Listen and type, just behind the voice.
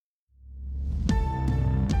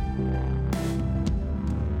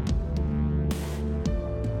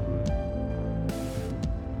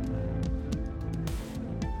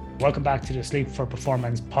Welcome back to the Sleep for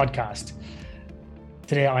Performance podcast.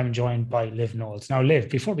 Today I'm joined by Liv Knowles. Now, Liv,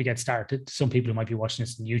 before we get started, some people who might be watching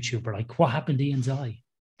this on YouTube are like, what happened to Ian's eye?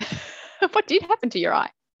 What did happen to your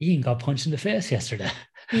eye? Ian got punched in the face yesterday.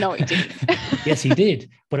 No, he didn't. Yes, he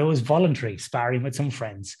did. But it was voluntary, sparring with some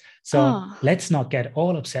friends. So let's not get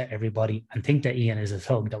all upset, everybody, and think that Ian is a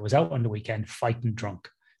thug that was out on the weekend fighting drunk.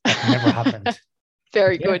 That never happened.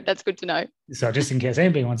 Very good. That's good to know. So just in case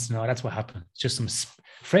anybody wants to know, that's what happened. Just some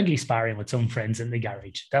friendly sparring with some friends in the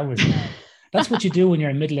garage. That's what you do when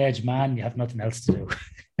you're a middle-aged man and you have nothing else to do.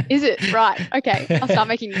 Is it? Right. Okay. I'll start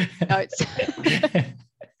making notes.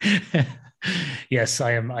 Yes,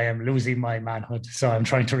 I am losing my manhood. So I'm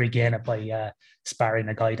trying to regain it by sparring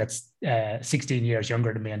a guy that's 16 years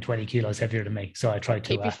younger than me and 20 kilos heavier than me. So I try to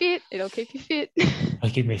keep you fit. It'll keep you fit.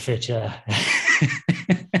 I'll keep me fit, yeah.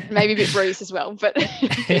 Maybe a bit bruised as well, but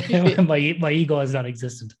my ego is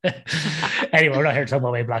non-existent. Anyway, we're not here to talk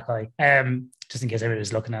about my black eye. Just in case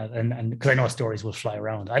everybody's looking at it, and because I know stories will fly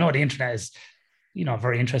around. I know the internet is,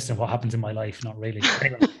 very interesting in what happens in my life. Not really.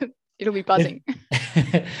 Anyway. It'll be buzzing.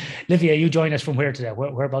 Livia, you join us from where today?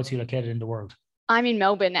 Whereabouts are you located in the world? I'm in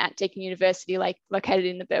Melbourne at Deakin University, located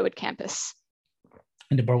in the Burwood campus.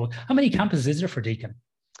 In the Burwood. How many campuses is there for Deakin?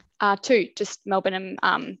 Two, just Melbourne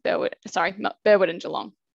and Burwood. Sorry, Burwood and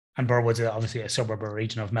Geelong. And Burwood's obviously a suburb or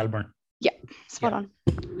region of Melbourne. Yeah, spot on.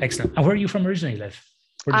 Excellent. And where are you from originally, Liv?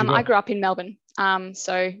 I grew up in Melbourne.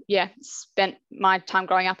 Spent my time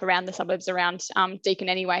growing up around the suburbs around Deakin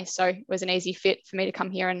anyway. So it was an easy fit for me to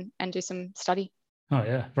come here and do some study. Oh,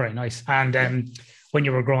 yeah. Very nice. And when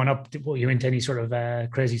you were growing up, were you into any sort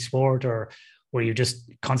of crazy sport, or were you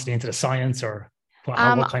just constantly into the science, or what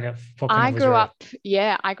kind of I grew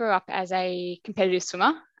up as a competitive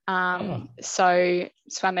swimmer. So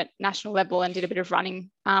swam at national level and did a bit of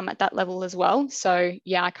running at that level as well. So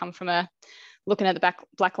yeah, I come from looking at the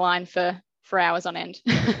black line for hours on end.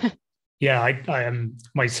 Yeah, I am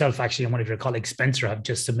myself actually, and one of your colleagues, Spencer, have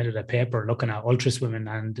just submitted a paper looking at ultra swimming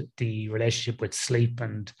and the relationship with sleep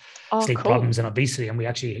and sleep problems and obesity. And we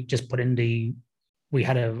actually just put in we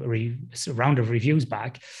had a round of reviews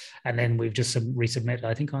back, and then we've just resubmitted,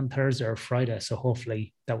 I think on Thursday or Friday. So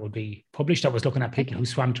hopefully that will be published. I was looking at people who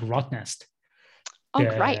swam to Rottnest. Oh,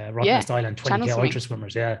 great. Rottnest Island, 20K ultra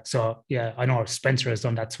swimmers. Yeah. So yeah, I know Spencer has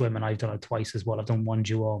done that swim and I've done it twice as well. I've done one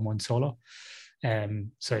duo and one solo.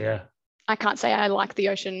 So yeah. I can't say I like the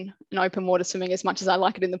ocean and open water swimming as much as I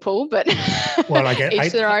like it in the pool, but well,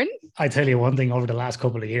 each their own. I tell you one thing, over the last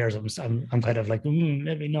couple of years, I'm kind of like,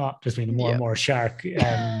 maybe not. There's been more and more shark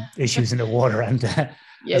issues in the water, and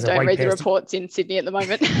don't read the reports in Sydney at the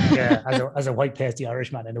moment. Yeah, as a white pasty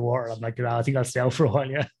Irishman in the water, I'm like, I think I'll stay out for a while.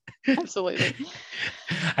 Yeah, absolutely.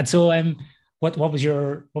 And so, what was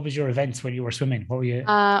your events when you were swimming? What were you?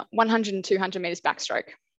 100 and 200 meters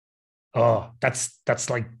backstroke. Oh, that's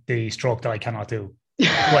like the stroke that I cannot do.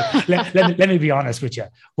 Well, let me be honest with you.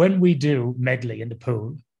 When we do medley in the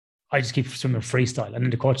pool, I just keep swimming freestyle, and then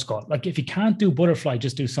the coach goes, like, if you can't do butterfly,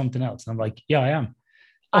 just do something else. And I'm like, yeah, I am. Okay,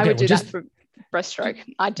 I would do that for breaststroke.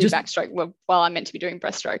 I do backstroke while I'm meant to be doing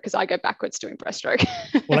breaststroke, because I go backwards doing breaststroke.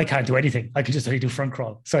 Well, I can't do anything. I can just only do front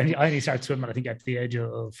crawl. So I only started swimming, I think, at the age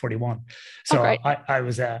of 41. So I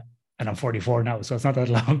was and I'm 44 now, so it's not that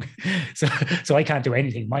long. So I can't do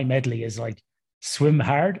anything. My medley is like swim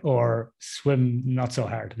hard or swim not so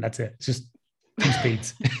hard, and that's it. It's just two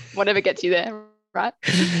speeds. Whatever gets you there, right?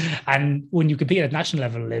 And when you compete at national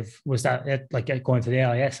level, Liv, was that it, like going to the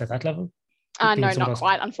AIS at that level? No, not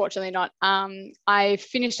quite. Unfortunately, not. I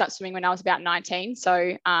finished up swimming when I was about 19,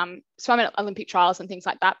 so swam at Olympic trials and things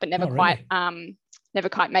like that, but never quite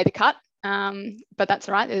made the cut. But that's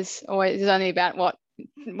all right. There's only about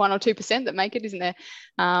 1 or 2% that make it, isn't there?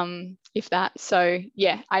 If that. So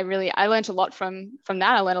yeah, I learned a lot from that.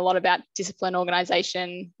 I learned a lot about discipline,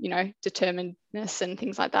 organization, determinedness and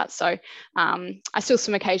things like that. So I still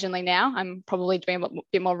swim occasionally now. I'm probably doing a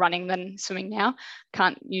bit more running than swimming now.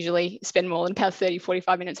 Can't usually spend more than about 30,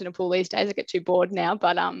 45 minutes in a pool these days. I get too bored now,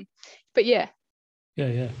 but yeah.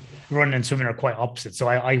 Yeah. Running and swimming are quite opposite. So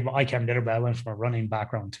I came the other way. I went from a running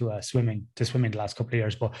background to swimming the last couple of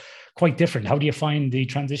years, but quite different. How do you find the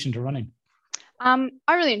transition to running? I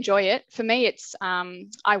really enjoy it. For me, it's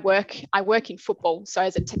I work in football, so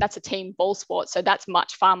that's a team ball sport. So that's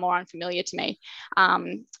far more unfamiliar to me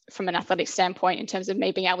from an athletic standpoint in terms of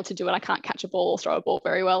me being able to do it. I can't catch a ball or throw a ball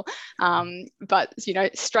very well, but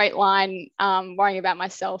straight line, worrying about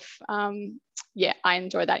myself. I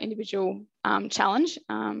enjoy that individual challenge.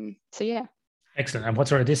 So yeah. Excellent. And what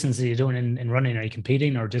sort of distance are you doing in running? Are you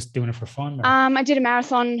competing or just doing it for fun? I did a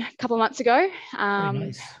marathon a couple of months ago,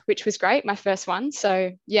 nice. which was great, my first one.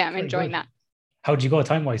 So yeah, I'm enjoying that. How did you go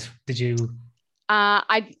time wise? Did you?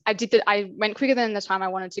 I went quicker than the time I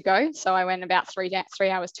wanted to go, so I went about 3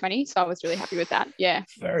 hours 20. So I was really happy with that. Yeah.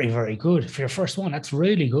 Very, very good for your first one. That's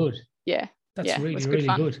really good. Yeah. That's really, really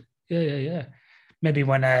good. Yeah. Maybe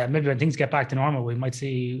when things get back to normal, we might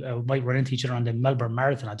might run into each other on the Melbourne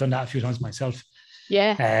Marathon. I've done that a few times myself.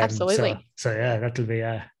 Yeah, absolutely. So yeah, that'll be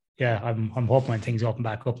I'm hoping when things open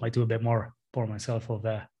back up, I might do a bit more for myself of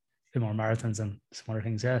a bit more marathons and some other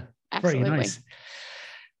things. Yeah, absolutely. Very nice.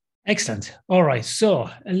 Excellent. All right. So,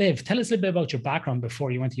 Liv, tell us a little bit about your background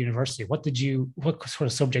before you went to university. What sort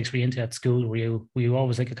of subjects were you into at school? Were you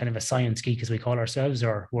always like a kind of a science geek, as we call ourselves,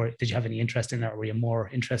 or did you have any interest in that? Or were you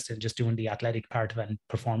more interested in just doing the athletic part of it and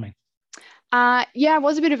performing? Yeah, I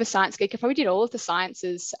was a bit of a science geek. I probably did all of the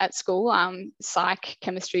sciences at school, psych,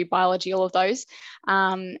 chemistry, biology, all of those.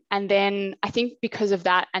 And then I think because of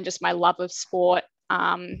that and just my love of sport,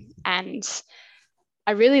 and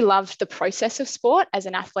I really loved the process of sport as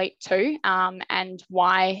an athlete too, and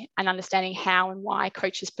understanding how and why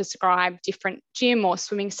coaches prescribe different gym or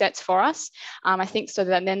swimming sets for us. I think so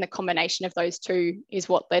that then the combination of those two is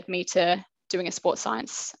what led me to doing a sports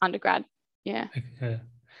science undergrad. Yeah.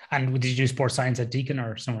 And did you do sports science at Deakin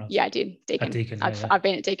or somewhere else? Yeah, I did. Deakin. At Deakin, I've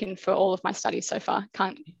been at Deakin for all of my studies so far.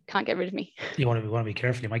 Can't get rid of me. You want to be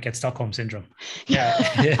careful. You might get Stockholm syndrome. Yeah.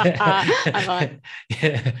 I might.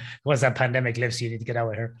 Yeah. Once that pandemic lifts, you need to get out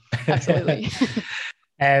of here. Absolutely.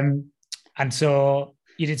 And so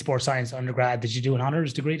you did sports science undergrad. Did you do an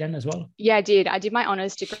honors degree then as well? Yeah, I did. I did my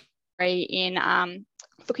honors degree in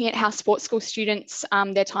looking at how sports school students,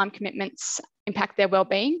 their time commitments impact their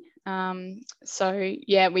well-being. So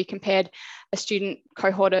yeah, we compared a student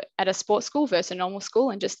cohort at a sports school versus a normal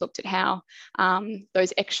school and just looked at how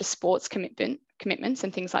those extra sports commitments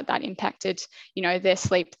and things like that impacted, their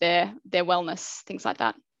sleep, their wellness, things like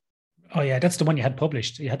that. Oh yeah, that's the one you had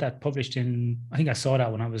published. You had that published in, I think I saw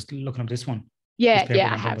that when I was looking up this one. Yeah,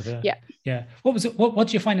 I have. Yeah. What was it? What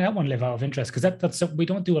do you find in that one, Liv, out of interest? Because that's we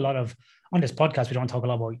don't do a lot of on this podcast. We don't talk a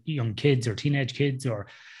lot about young kids or teenage kids or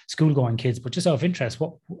school-going kids, but just out of interest,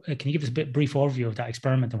 what can you give us a brief overview of that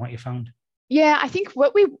experiment and what you found? Yeah, I think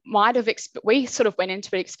what we might have we sort of went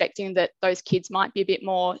into it expecting that those kids might be a bit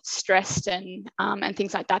more stressed and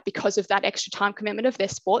things like that because of that extra time commitment of their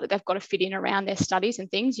sport that they've got to fit in around their studies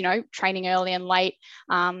and things, training early and late,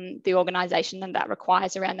 the organisation that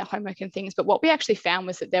requires around their homework and things. But what we actually found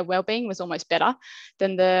was that their wellbeing was almost better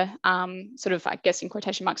than the sort of, I guess in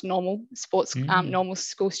quotation marks, normal sports, normal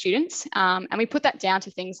school students. And we put that down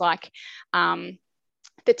to things like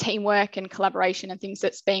the teamwork and collaboration and things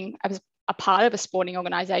that's being a part of a sporting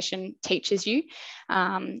organisation teaches you.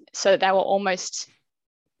 So they were almost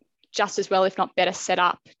just as well, if not better, set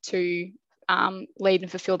up to lead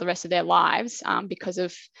and fulfill the rest of their lives because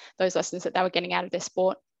of those lessons that they were getting out of their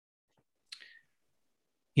sport.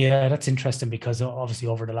 Yeah, that's interesting because obviously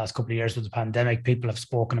over the last couple of years with the pandemic, people have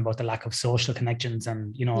spoken about the lack of social connections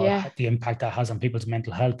and, the impact that has on people's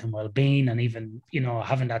mental health and well-being and even,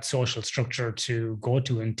 having that social structure to go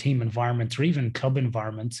to in team environments or even club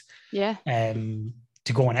environments. Yeah.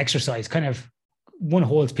 To go and exercise kind of one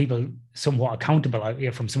holds people somewhat accountable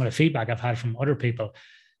from some of the feedback I've had from other people.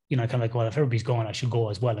 Kind of like, well, if everybody's going, I should go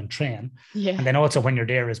as well and train. Yeah. And then also when you're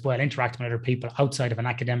there as well, interacting with other people outside of an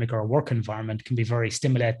academic or a work environment can be very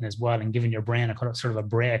stimulating as well and giving your brain a sort of a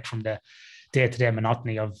break from the day-to-day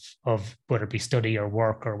monotony of whether it be study or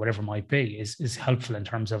work or whatever it might be is helpful in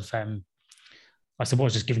terms of, I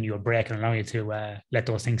suppose, just giving you a break and allowing you to let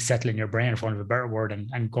those things settle in your brain, for want of a better word,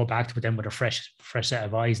 and go back to them with a fresh set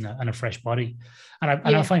of eyes and a fresh body. And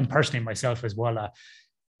I find personally myself as well,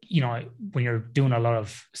 when you're doing a lot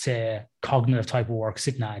of, say, cognitive type of work,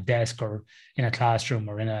 sitting at a desk or in a classroom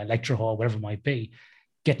or in a lecture hall, whatever it might be,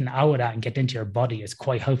 getting out of that and getting into your body is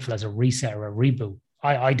quite helpful as a reset or a reboot.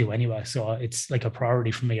 I do anyway. So it's like a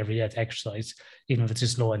priority for me every day to exercise, even if it's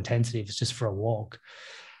just low intensity, if it's just for a walk.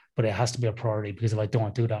 But it has to be a priority because if I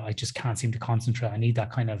don't do that, I just can't seem to concentrate. I need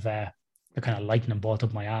that kind of lightning bolt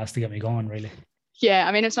up my ass to get me going, really. Yeah,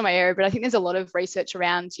 I mean, it's not my area, but I think there's a lot of research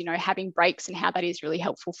around, having breaks and how that is really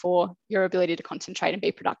helpful for your ability to concentrate and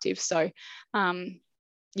be productive. So,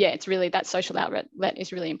 it's really that social outlet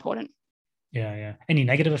is really important. Yeah. Any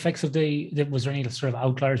negative effects was there any sort of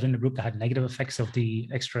outliers in the group that had negative effects of the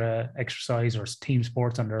extra exercise or team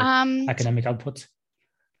sports on their academic outputs?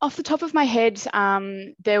 Off the top of my head,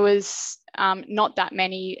 there was not that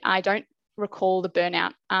many. I don't recall the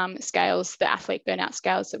burnout scales, the athlete burnout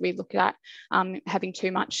scales that we looked at having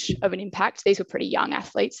too much of an impact. These were pretty young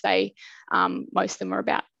athletes. They most of them were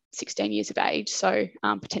about 16 years of age, so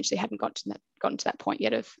potentially hadn't gotten to that point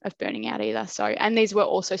yet of burning out either. So, and these were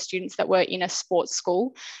also students that were in a sports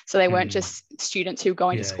school. So they weren't just students who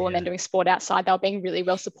go into school and then doing sport outside. They were being really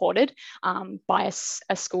well supported by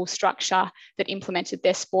a school structure that implemented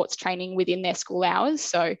their sports training within their school hours.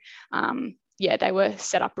 So they were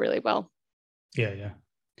set up really well. Yeah.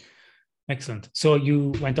 Excellent. So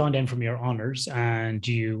you went on then from your honours and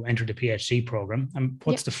you entered the PhD program. And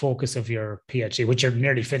what's the focus of your PhD, which you're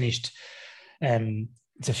nearly finished?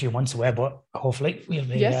 It's a few months away, but hopefully we'll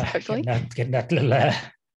be hopefully. getting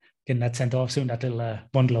that sent off soon. That little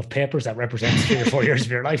bundle of papers that represents 3 or 4 years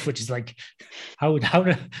of your life, which is like, how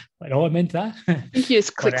I meant that. I think you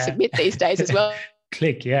just click submit these days as well.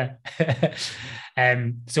 Click, yeah.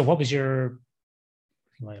 So what was your?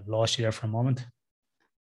 I might have lost you there for a moment.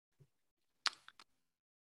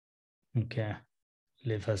 Okay,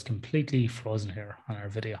 Liv has completely frozen here on our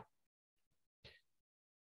video.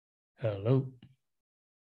 Hello.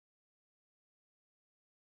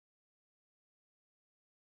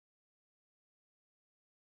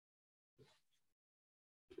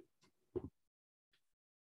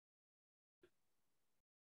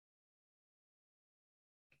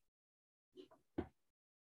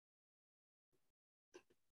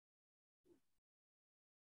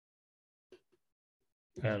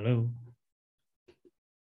 Hello.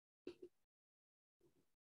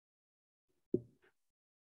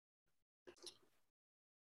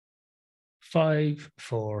 Five,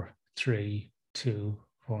 four, three, two,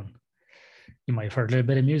 one. You might have heard a little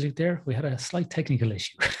bit of music there. We had a slight technical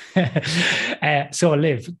issue. So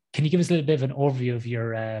Liv, can you give us a little bit of an overview of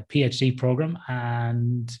your PhD program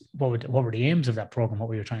and what were the aims of that program? What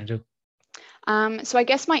were you trying to do? So I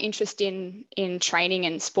guess my interest in training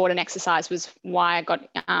and sport and exercise was why I got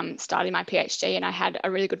started my PhD, and I had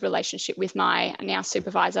a really good relationship with my now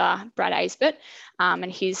supervisor, Brad Aisbert,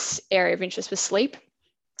 and his area of interest was sleep.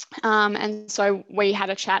 And so we had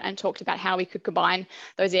a chat and talked about how we could combine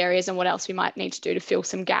those areas and what else we might need to do to fill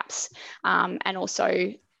some gaps, and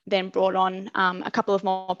also then brought on a couple of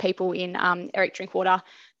more people in Eric Drinkwater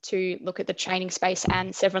to look at the training space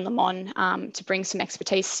and Severin Lamont to bring some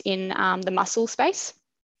expertise in the muscle space.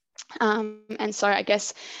 And so I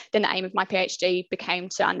guess then the aim of my PhD became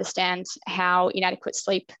to understand how inadequate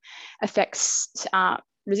sleep affects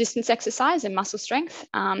resistance exercise and muscle strength,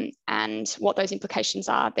 and what those implications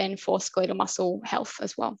are then for skeletal muscle health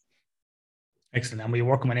as well. Excellent. And were you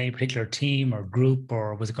working with any particular team or group,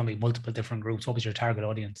 or was it going to be multiple different groups? What was your target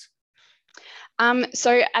audience?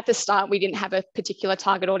 So at the start, we didn't have a particular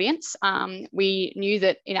target audience. We knew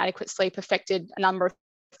that inadequate sleep affected a number of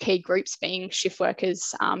key groups, being shift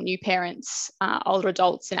workers, new parents, older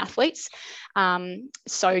adults and athletes.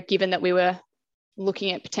 So given that we were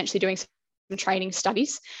looking at potentially doing some training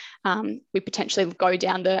studies, we potentially go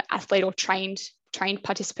down the athlete or trained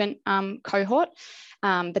participant cohort.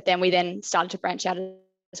 But then we started to branch out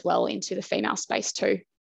as well into the female space too.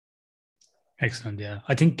 Excellent. Yeah,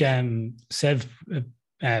 I think Sev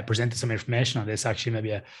presented some information on this actually,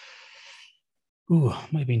 maybe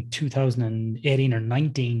might have been 2018 or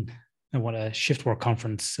 19 at what a shift work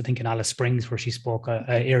conference, I think in Alice Springs, where she spoke,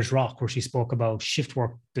 Ayers Rock, where she spoke about shift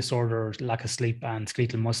work disorder, lack of sleep and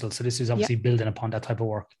skeletal muscle. So this is obviously building upon that type of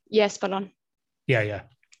work. Yes, spot on. Yeah.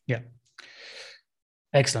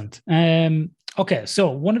 Excellent. Okay,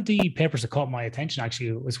 so one of the papers that caught my attention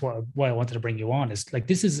actually was why I wanted to bring you on is like,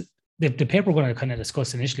 this is the paper we're going to kind of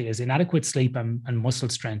discuss initially is inadequate sleep and muscle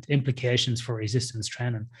strength implications for resistance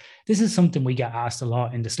training. This is something we get asked a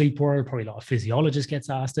lot in the sleep world. Probably a lot of physiologists gets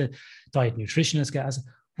asked it, diet nutritionists get asked,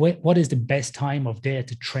 what is the best time of day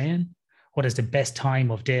to train? What is the best time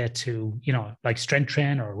of day to, like strength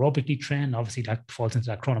train or aerobically train? Obviously that falls into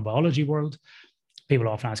that chronobiology world. People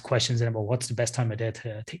often ask questions about what's the best time of day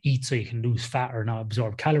to eat so you can lose fat or not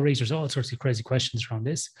absorb calories. There's all sorts of crazy questions around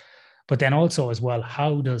this. But then also as well,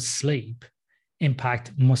 how does sleep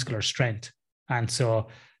impact muscular strength? And so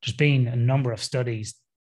there's been a number of studies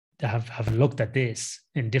that have looked at this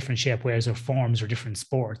in different shape, ways or forms or different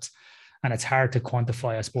sports. And it's hard to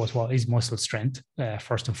quantify, I suppose, what is muscle strength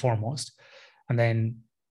first and foremost. And then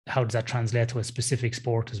how does that translate to a specific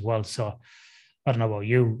sport as well? So I don't know about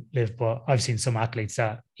you, Liv, but I've seen some athletes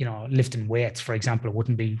that, lifting weights, for example,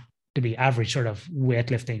 wouldn't be to be average sort of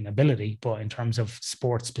weightlifting ability, but in terms of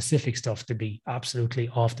sport specific stuff, to be absolutely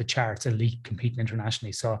off the charts, elite, competing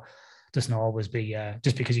internationally. So it doesn't always be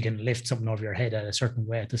just because you can lift something over your head at a certain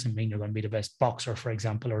weight doesn't mean you're going to be the best boxer, for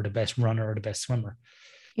example, or the best runner or the best swimmer.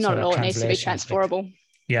 Not at all. It needs to be transferable.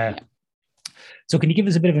 Yeah. So can you give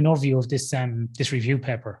us a bit of an overview of this this review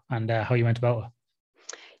paper and how you went about it?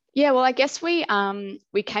 Yeah, well, I guess we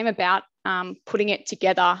came about putting it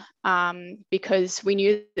together because we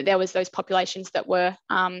knew that there was those populations that were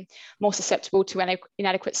more susceptible to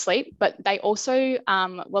inadequate sleep, but they also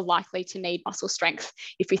were likely to need muscle strength.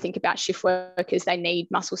 If we think about shift workers, they need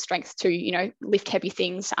muscle strength to, you know, lift heavy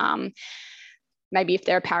things. Maybe if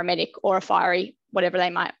they're a paramedic or a firey, whatever they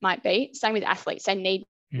might be. Same with athletes, they need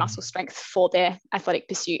muscle strength for their athletic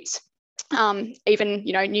pursuits. Even,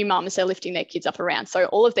 you know, new mums are lifting their kids up around. So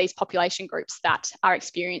all of these population groups that are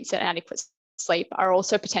experiencing inadequate sleep are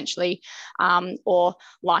also potentially or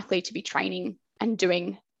likely to be training and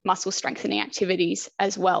doing muscle strengthening activities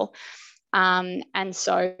as well. And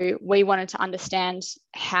so we wanted to understand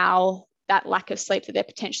how that lack of sleep that they're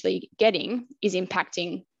potentially getting is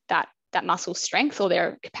impacting that muscle strength or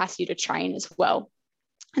their capacity to train as well.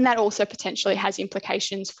 And that also potentially has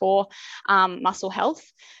implications for muscle health,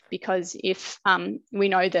 because if we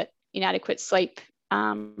know that inadequate sleep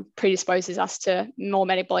predisposes us to more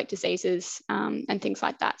metabolic diseases and things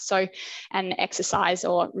like that. So, and exercise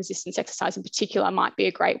or resistance exercise in particular might be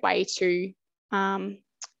a great way to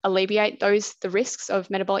alleviate the risks of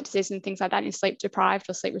metabolic disease and things like that in sleep deprived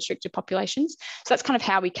or sleep restricted populations. So that's kind of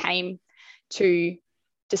how we came to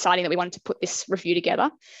deciding that we wanted to put this review together.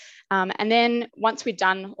 And then once we'd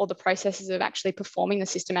done all the processes of actually performing the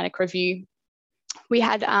systematic review, we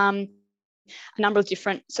had a number of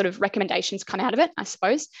different sort of recommendations come out of it, I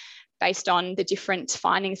suppose, based on the different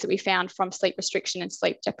findings that we found from sleep restriction and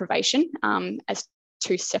sleep deprivation as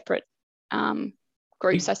two separate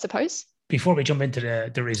groups, I suppose. Before we jump into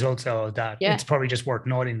the results of that, it's probably just worth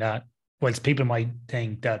noting that whilst people might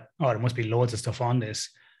think that, oh, there must be loads of stuff on this,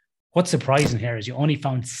 what's surprising here is you only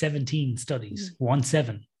found 17 studies,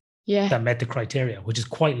 17, that met the criteria, which is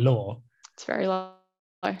quite low. It's very low.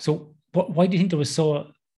 So why do you think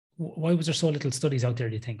why was there so little studies out there,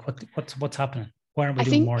 do you think? What's happening? Why aren't we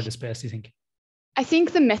doing more of this space, do you think? I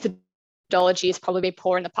think the methodology has probably been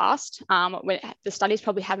poor in the past. When the studies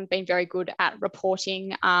probably haven't been very good at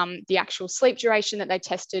reporting the actual sleep duration that they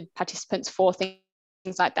tested participants for, things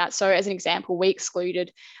like that. So as an example, we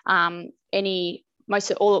excluded all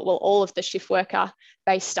of the shift worker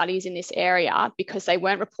based studies in this area because they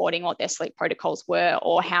weren't reporting what their sleep protocols were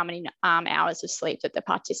or how many hours of sleep that the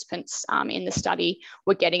participants in the study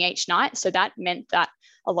were getting each night. So that meant that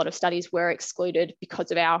a lot of studies were excluded because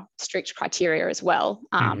of our strict criteria as well.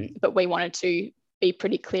 But we wanted to be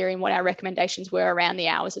pretty clear in what our recommendations were around the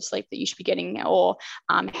hours of sleep that you should be getting or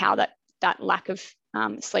how that lack of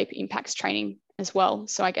sleep impacts training as well.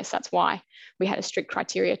 So I guess that's why we had a strict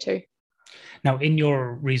criteria too. Now, in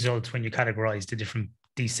your results, when you categorized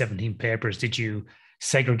these 17 papers, did you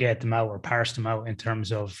segregate them out or parse them out in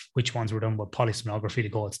terms of which ones were done with polysomnography, the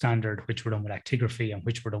gold standard, which were done with actigraphy, and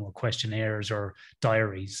which were done with questionnaires or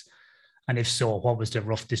diaries? And if so, what was the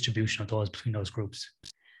rough distribution of those between those groups?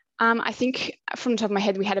 I think from the top of my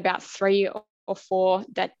head, we had about 3 or 4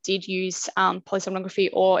 that did use polysomnography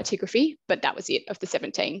or actigraphy, but that was it of the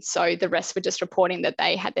 17. So the rest were just reporting that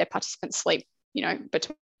they had their participants sleep, you know,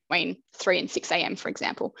 between 3 and 6 a.m., for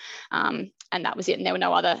example. And that was it. And there were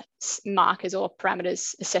no other markers or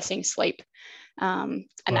parameters assessing sleep. And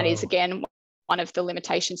that is, again, one of the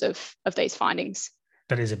limitations of these findings.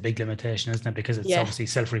 That is a big limitation, isn't it? Because it's obviously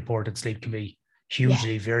self-reported sleep can be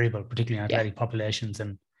hugely variable, particularly in athletic populations,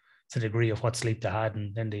 and to the degree of what sleep they had,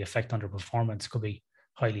 and then the effect on their performance could be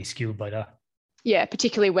highly skewed by that. Yeah,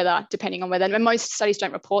 particularly depending on whether, and most studies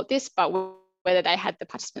don't report this, but whether they had the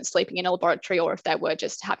participants sleeping in a laboratory or if they were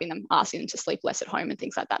just asking them to sleep less at home and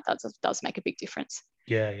things like that, that does make a big difference.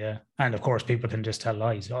 Yeah. And of course, people can just tell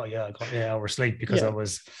lies. Oh yeah, I got 8 hours sleep because I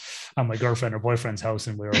was at my girlfriend or boyfriend's house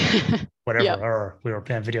and we were whatever, or we were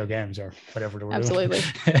playing video games or whatever they were doing. Absolutely.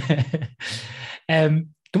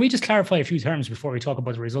 Can we just clarify a few terms before we talk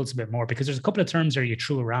about the results a bit more? Because there's a couple of terms there you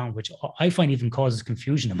threw around, which I find even causes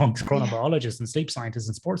confusion amongst chronobiologists and sleep scientists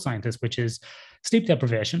and sports scientists, which is sleep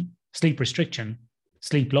deprivation, sleep restriction,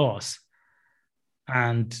 sleep loss.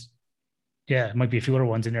 And it might be a few other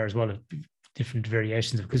ones in there as well, different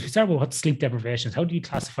variations. Because we start with what sleep deprivation is. How do you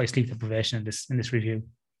classify sleep deprivation in this review?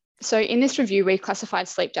 So in this review, we classified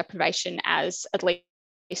sleep deprivation as at least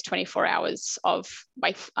 24 hours of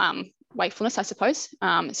wakefulness, I suppose.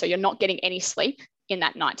 So you're not getting any sleep in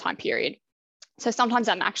that nighttime period. So sometimes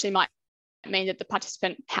that actually might mean that the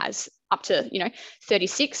participant has up to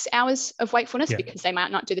 36 hours of wakefulness because they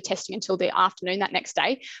might not do the testing until the afternoon that next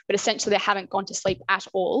day, but essentially they haven't gone to sleep at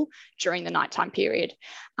all during the nighttime period.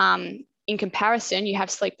 In comparison, you have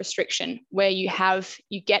sleep restriction where you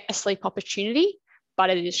get a sleep opportunity, but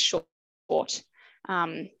it is short.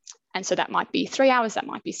 And so that might be 3 hours, that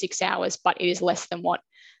might be 6 hours, but it is less than what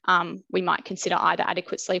we might consider either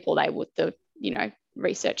adequate sleep or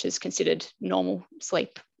researchers considered normal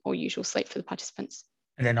sleep or usual sleep for the participants.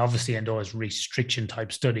 And then obviously in those restriction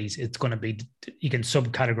type studies, it's going to be, you can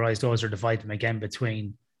subcategorize those or divide them again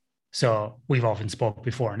between. So we've often spoke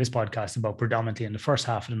before in this podcast about predominantly in the first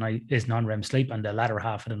half of the night is non-REM sleep and the latter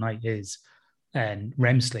half of the night is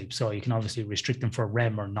REM sleep. So you can obviously restrict them for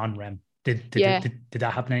REM or non-REM. Did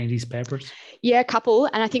that happen in any of these papers? Yeah, a couple.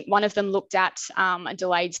 And I think one of them looked at a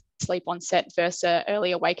delayed sleep onset versus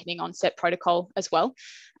early awakening onset protocol as well.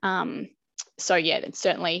 So yeah, it's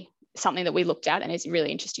certainly something that we looked at and is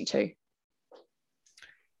really interesting too.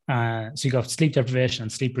 So you got sleep deprivation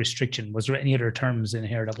and sleep restriction. Was there any other terms in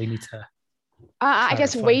here that we need to I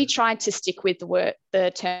guess we tried to stick with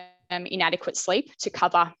the term inadequate sleep to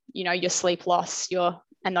cover, your sleep loss,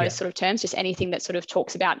 and those sort of terms, just anything that sort of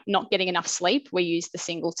talks about not getting enough sleep. We use the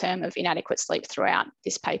single term of inadequate sleep throughout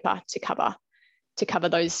this paper to cover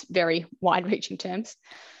those very wide-reaching terms.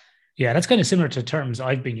 Yeah, that's kind of similar to terms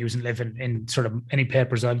I've been using, Liv, in sort of any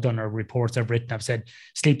papers I've done or reports I've written. I've said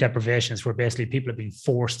sleep deprivations where basically people have been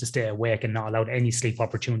forced to stay awake and not allowed any sleep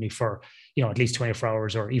opportunity for, at least 24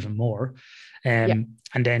 hours or even more. And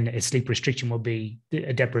then a sleep restriction will be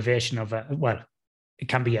a deprivation of it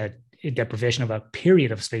can be a deprivation of a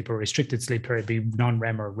period of sleep or restricted sleep period, be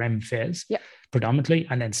non-REM or REM phase predominantly.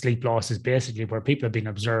 And then sleep loss is basically where people have been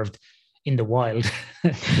observed in the wild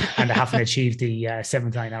and they haven't achieved the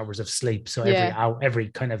 7 to 9 hours of sleep. So every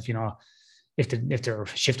kind of, if they're a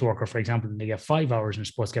shift worker, for example, and they get 5 hours and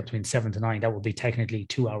they're supposed to get between 7 to 9, that would be technically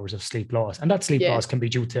 2 hours of sleep loss. And that sleep loss can be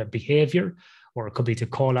due to behavior, or it could be to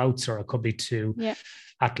call outs, or it could be to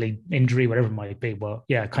athlete injury, whatever it might be. Well,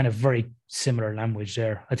 kind of very similar language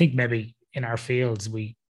there. I think maybe in our fields,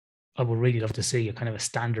 I would really love to see a kind of a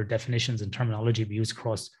standard definitions and terminology be used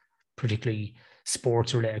across particularly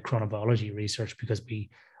sports related chronobiology research, because we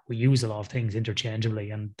use a lot of things interchangeably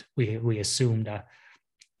and we assume that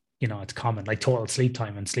it's common, like total sleep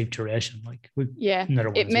time and sleep duration,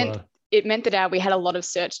 it meant that we had a lot of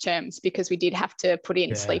search terms because we did have to put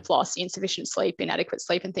in sleep loss, insufficient sleep, inadequate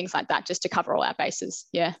sleep and things like that just to cover all our bases.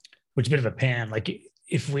 Which is a bit of a pain. Like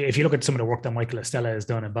if you look at some of the work that Michael Estella has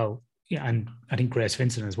done about, and I think Grace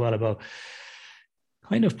Vincent as well, about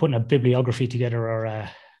kind of putting a bibliography together or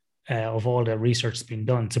of all the research that's been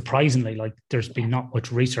done. Surprisingly, like there's been not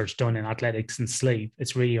much research done in athletics and sleep.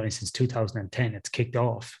 It's really only since 2010 it's kicked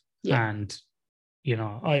off. And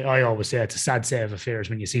I always say it's a sad state of affairs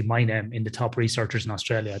when you see my name in the top researchers in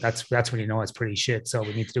Australia. That's when it's pretty shit. So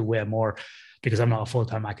we need to do way more, because I'm not a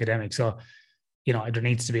full-time academic. So there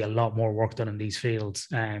needs to be a lot more work done in these fields.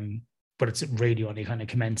 But it's really only kind of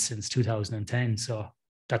commenced since 2010. So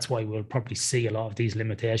that's why we'll probably see a lot of these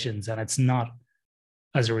limitations. And it's not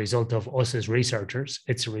as a result of us as researchers.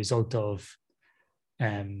 It's a result of,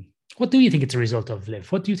 what do you think it's a result of,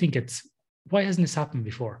 Liv? What do you think why hasn't this happened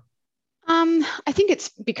before? I think it's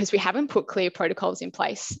because we haven't put clear protocols in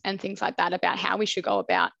place and things like that about how we should go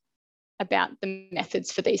about the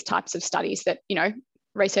methods for these types of studies that,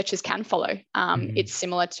 researchers can follow. It's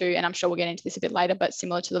similar to, and I'm sure we'll get into this a bit later, but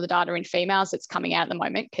similar to the data in females that's coming out at the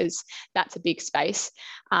moment, because that's a big space,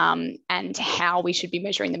 and how we should be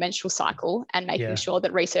measuring the menstrual cycle and making sure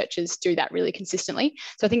that researchers do that really consistently.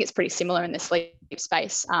 So I think it's pretty similar in the sleep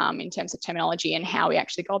space in terms of terminology and how we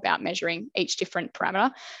actually go about measuring each different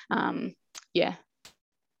parameter.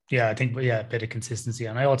 I think, a bit of consistency.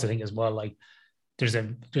 And I also think as well, like there's a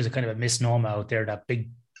kind of a misnomer out there that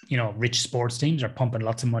big, rich sports teams are pumping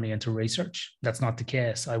lots of money into research. That's not the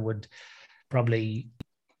case. I would probably,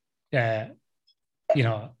 guess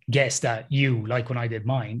that like when I did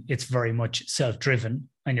mine, it's very much self-driven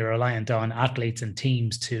and you're reliant on athletes and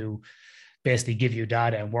teams to basically give you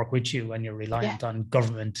data and work with you, and you're reliant on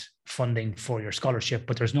government funding for your scholarship,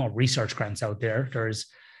 but there's no research grants out there. There's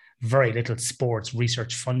very little sports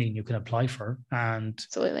research funding you can apply for. And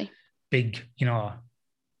absolutely big,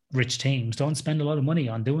 rich teams don't spend a lot of money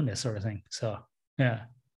on doing this sort of thing. So,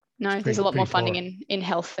 there's a lot more funding in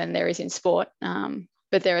health than there is in sport.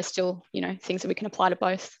 But there are still, things that we can apply to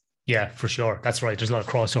both. Yeah, for sure. That's right. There's a lot of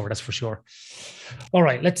crossover. That's for sure. All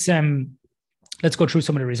right. Let's go through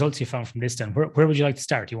some of the results you found from this then. Where would you like to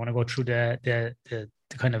start? Do you want to go through the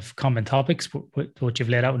kind of common topics, what you've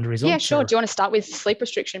laid out in the results? Yeah, sure. Or? Do you want to start with sleep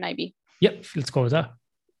restriction maybe? Yep. Let's go with that.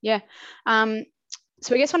 Yeah.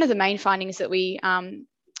 So I guess one of the main findings that we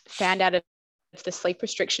found out of the sleep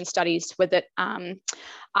restriction studies were that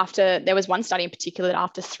there was one study in particular that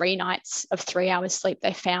after 3 nights of 3 hours sleep,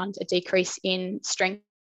 they found a decrease in strength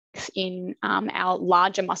in our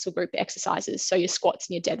larger muscle group exercises, so your squats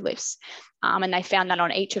and your deadlifts. And they found that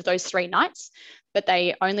on each of those 3 nights, but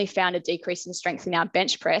they only found a decrease in strength in our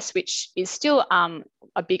bench press, which is still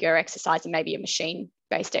a bigger exercise than maybe a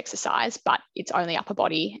machine-based exercise, but it's only upper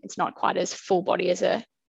body. It's not quite as full body as a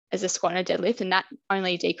squat and a deadlift, and that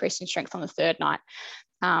only decreased in strength on the 3rd night.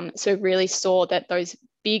 So really saw that those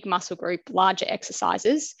big muscle group, larger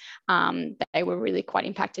exercises, they were really quite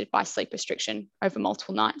impacted by sleep restriction over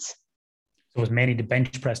multiple nights. So it was mainly the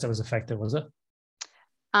bench press that was affected, was it?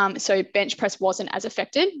 So bench press wasn't as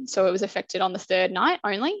affected. So it was affected on the 3rd night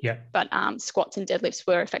only, but squats and deadlifts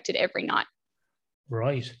were affected every night.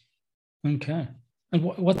 Right. Okay. And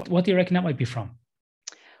what do you reckon that might be from?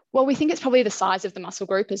 Well, we think it's probably the size of the muscle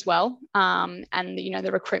group as well, and the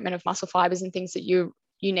recruitment of muscle fibers and things that you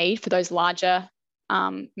need for those larger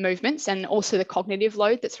movements, and also the cognitive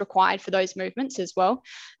load that's required for those movements as well,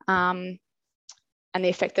 and the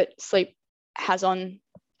effect that sleep has on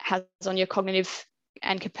your cognitive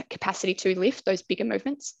and capacity to lift those bigger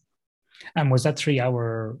movements. And was that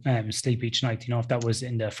 3-hour sleep each night? Do you know if that was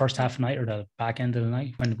in the first half of the night or the back end of the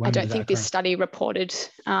night? When I don't think this study reported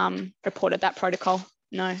that protocol.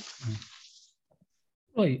 No.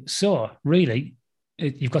 Right. So really,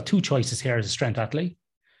 you've got 2 choices here as a strength athlete.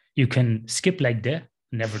 You can skip leg day,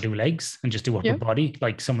 never do legs, and just do upper body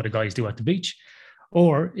like some of the guys do at the beach.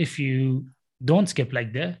 Or if you don't skip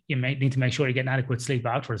leg day, you might need to make sure you get an adequate sleep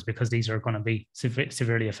afterwards, because these are going to be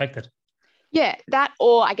severely affected. Yeah, that,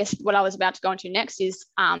 or I guess what I was about to go into next is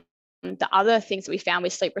the other things that we found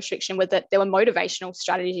with sleep restriction was that there were motivational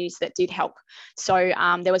strategies that did help. So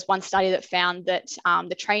there was one study that found that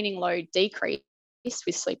the training load decreased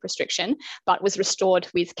with sleep restriction, but was restored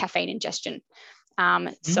with caffeine ingestion.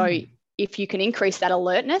 So if you can increase that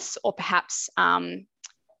alertness, or perhaps,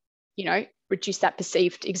 reduce that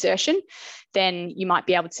perceived exertion, then you might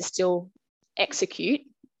be able to still execute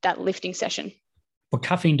that lifting session. But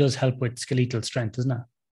caffeine does help with skeletal strength, doesn't it?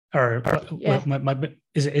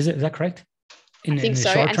 Is that correct? I think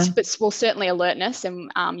so. But certainly alertness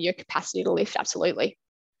and your capacity to lift, absolutely.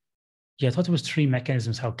 Yeah, I thought there was 3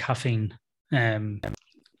 mechanisms how caffeine.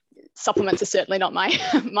 Supplements are certainly not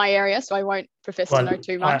my area, so I won't profess to know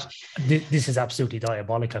too much. This is absolutely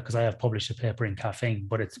diabolical, because I have published a paper in caffeine,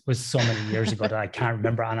 but it was so many years ago that I can't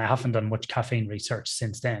remember, and I haven't done much caffeine research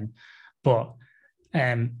since then. But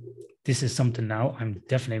this is something now I'm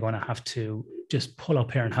definitely going to have to just pull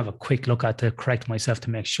up here and have a quick look at to correct myself, to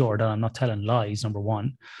make sure that I'm not telling lies, number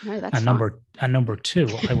one. No, that's and number 2,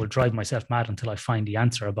 I will drive myself mad until I find the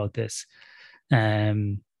answer about this.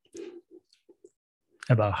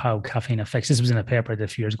 About how caffeine affects. This was in a paper a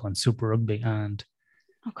few years ago on Super Rugby, and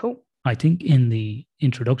cool. I think in the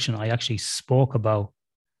introduction I actually spoke about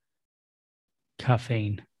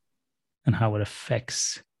caffeine and how it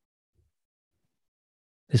affects.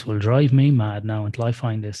 This will drive me mad now until I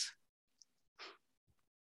find this.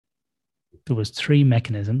 There was 3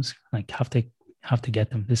 mechanisms. I have to get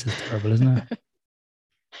them. This is terrible, isn't it?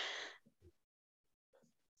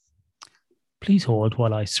 Please hold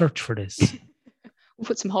while I search for this. We'll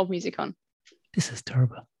put some hold music on. This is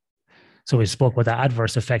terrible. So we spoke about the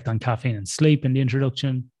adverse effect on caffeine and sleep in the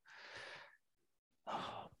introduction.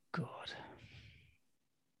 Oh, God.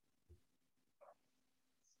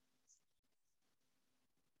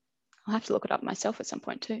 I'll have to look it up myself at some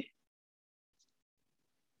point too.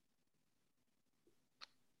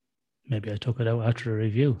 Maybe I took it out after the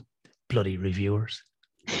review. Bloody reviewers.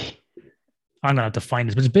 I'm going to have to find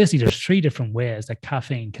this. But basically, there's 3 different ways that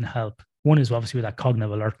caffeine can help. One is obviously with that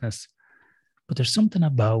cognitive alertness. But there's something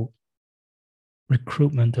about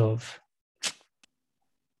recruitment of...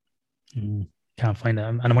 can't find it.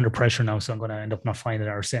 And I'm under pressure now, so I'm going to end up not finding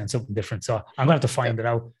it or saying something different. So I'm going to have to find it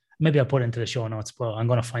out. Maybe I'll put it into the show notes, but I'm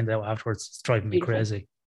going to find it out afterwards. It's driving me crazy.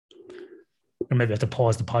 Or maybe I have to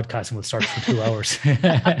pause the podcast and we'll start for 2 hours.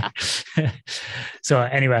 So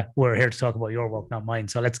anyway, we're here to talk about your work, not mine.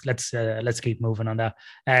 So let's keep moving on that.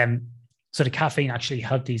 So the caffeine actually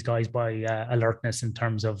helped these guys by alertness in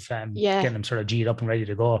terms of getting them sort of G'd up and ready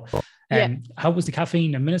to go. How was the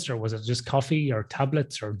caffeine administered? Was it just coffee or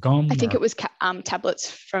tablets or gum? I think it was tablets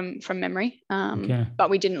from memory. But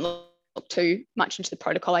we didn't look too much into the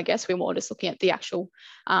protocol, I guess. We were more just looking at the actual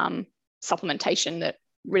supplementation that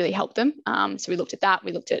really helped them. So we looked at that.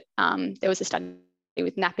 We looked at, there was a study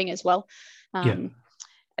with napping as well.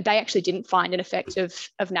 They actually didn't find an effect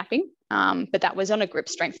of napping, but that was on a grip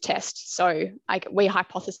strength test. So we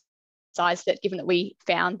hypothesized that given that we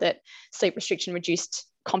found that sleep restriction reduced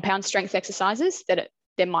compound strength exercises, that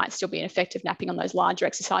there might still be an effect of napping on those larger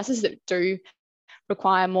exercises that do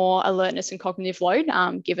require more alertness and cognitive load,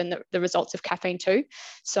 given the results of caffeine too.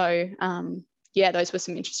 So those were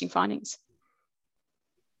some interesting findings.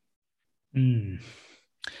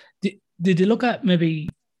 Did they look at maybe,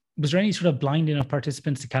 was there any sort of blinding of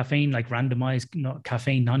participants to caffeine, like randomized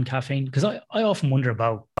caffeine, non-caffeine? Because I often wonder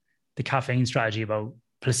about the caffeine strategy, about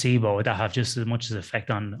placebo, would that have just as much as effect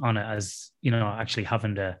on it as, actually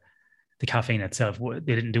having the caffeine itself?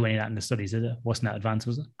 They didn't do any of that in the studies, did it? Wasn't that advanced,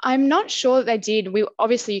 was it? I'm not sure that they did.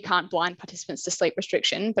 Obviously you can't blind participants to sleep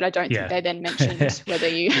restriction, but I don't think they then mentioned whether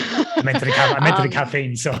you. I meant to the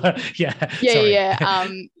caffeine. So yeah.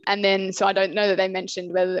 And then so I don't know that they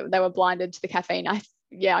mentioned whether they were blinded to the caffeine. I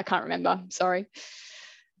can't remember. Sorry.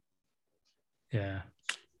 Yeah.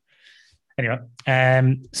 Anyway,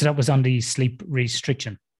 so that was on the sleep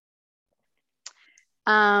restriction.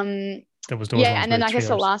 That was those ones, and then I guess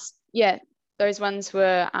those ones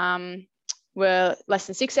were less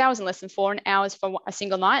than 6 hours and less than 4 hours for a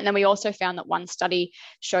single night. And then we also found that one study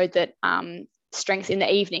showed that strength in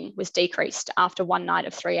the evening was decreased after one night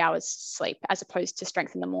of 3 hours sleep, as opposed to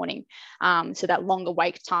strength in the morning. So that longer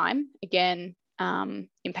wake time, again,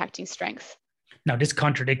 impacting strength. Now, this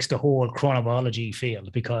contradicts the whole chronobiology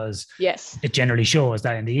field, because it generally shows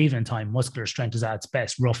that in the evening time, muscular strength is at its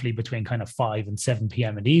best roughly between kind of 5 and 7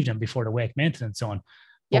 p.m. in the evening before the wake maintenance on.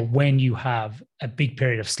 But when you have a big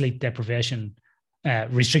period of sleep deprivation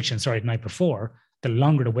restriction, the night before, the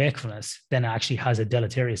longer the wakefulness, then it actually has a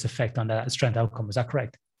deleterious effect on that strength outcome. Is that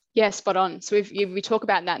correct? Yeah, spot on. So we talk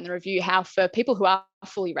about that in the review, how for people who are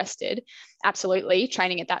fully rested, absolutely,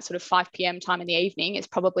 training at that sort of 5 p.m. time in the evening is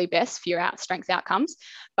probably best for your strength outcomes.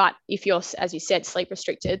 But if you're, as you said, sleep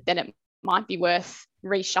restricted, then it might be worth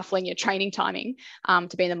reshuffling your training timing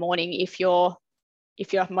to be in the morning if you're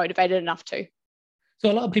motivated enough to.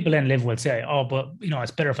 So a lot of people then will say, oh, but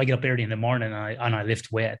it's better if I get up early in the morning and I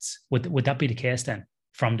lift weights. Would that be the case then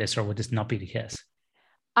from this, or would this not be the case?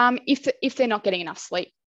 If they're not getting enough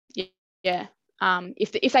sleep. Yeah.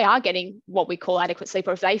 If they are getting what we call adequate sleep,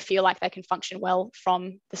 or if they feel like they can function well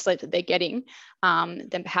from the sleep that they're getting,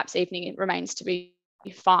 then perhaps evening it remains to be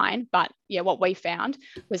fine. But what we found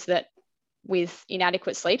was that with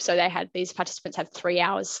inadequate sleep, so these participants had 3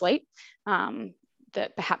 hours sleep,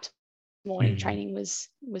 that perhaps morning training was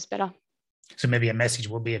better. So maybe a message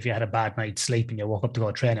would be, if you had a bad night's sleep and you woke up to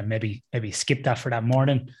go train, and maybe skip that for that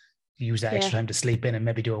morning, use that extra time to sleep in, and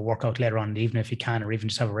maybe do a workout later on in the evening if you can, or even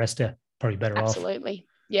just have a rest day. Probably better off. Absolutely.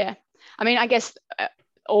 Yeah. I mean, I guess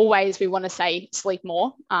always we want to say sleep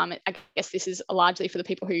more. I guess this is largely for the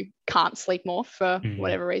people who can't sleep more for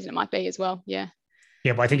whatever reason it might be as well. Yeah.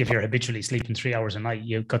 Yeah, but I think if you're habitually sleeping 3 hours a night,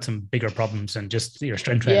 you've got some bigger problems than just your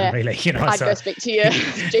strength training, really. I'd go speak to your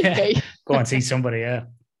GP. Go and see somebody, yeah.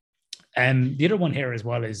 The other one here as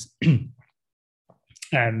well is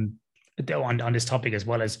on this topic as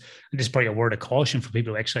well as, and this is probably a word of caution for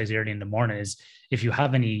people who exercise early in the morning, is if you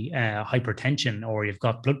have any hypertension or you've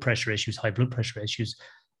got blood pressure issues, high blood pressure issues,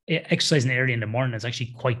 exercising early in the morning is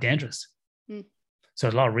actually quite dangerous. So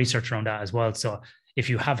there's a lot of research around that as well. So if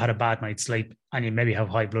you have had a bad night's sleep and you maybe have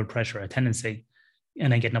high blood pressure, a tendency,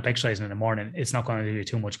 and then getting up exercising in the morning, it's not going to do you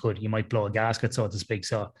too much good. You might blow a gasket, so to speak.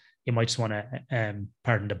 So you might just want to,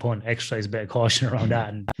 pardon the pun, exercise a bit of caution around that,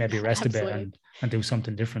 and maybe rest a bit and do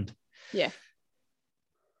something different. Yeah.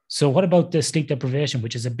 So what about the sleep deprivation,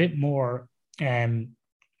 which is a bit more,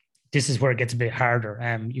 this is where it gets a bit harder.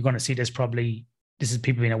 You're going to see this probably, this is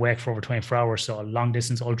people being awake for over 24 hours. So long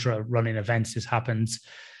distance ultra running events, this happens.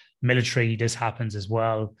 Military, this happens as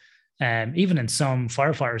well. Even in some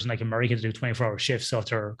firefighters in like America to do 24-hour shifts. So if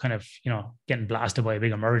they're kind of, getting blasted by a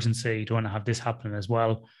big emergency, you don't want to have this happening as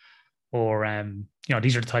well. Or,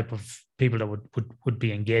 these are the type of people that would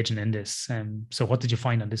be engaging in this. So what did you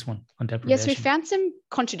find on this one, on deprivation? Yes, we found some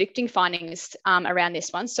contradicting findings around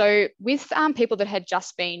this one. So with people that had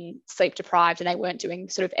just been sleep deprived and they weren't doing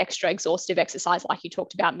sort of extra exhaustive exercise, like you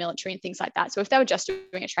talked about, military and things like that. So if they were just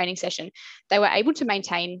doing a training session, they were able to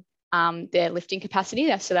maintain their lifting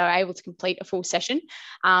capacity. So they were able to complete a full session.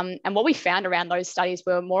 And what we found around those studies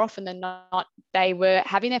were, more often than not, they were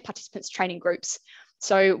having their participants train in groups.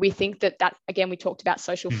 So we think that again, we talked about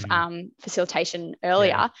social facilitation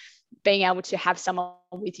earlier, being able to have someone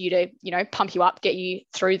with you to, pump you up, get you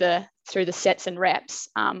through the sets and reps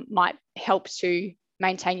might help to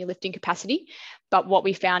maintain your lifting capacity. But what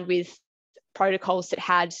we found with protocols that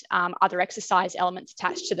had other exercise elements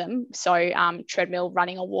attached to them, so treadmill,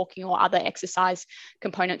 running or walking, or other exercise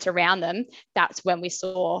components around them, that's when we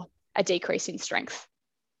saw a decrease in strength.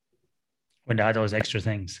 When they had those extra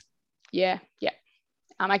things. Yeah.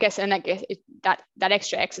 I guess, and that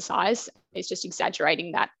extra exercise is just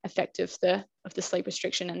exaggerating that effect of the sleep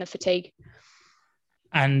restriction and the fatigue.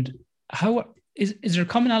 And how is there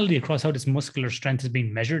commonality across how this muscular strength is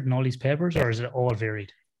being measured in all these papers, or is it all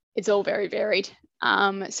varied? It's all very varied.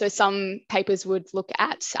 So some papers would look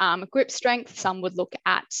at grip strength, some would look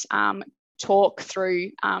at torque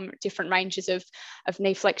through different ranges of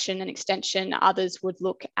knee flexion and extension. Others would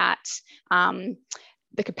look at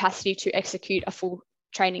the capacity to execute a full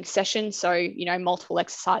training session. So, multiple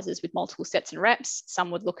exercises with multiple sets and reps.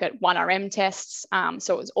 Some would look at 1RM tests.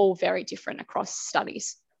 So it was all very different across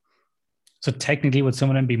studies. So technically, would some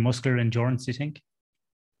of them be muscular endurance, do you think?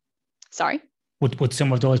 Sorry? Would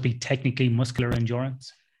some of those be technically muscular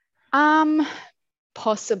endurance?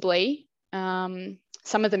 Possibly.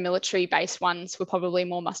 Some of the military-based ones were probably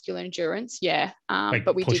more muscular endurance, yeah. Like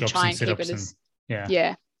but we did try and keep it as...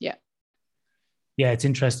 Yeah. Yeah, it's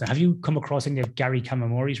interesting. Have you come across any of Gary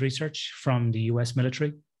Kamimori's research from the US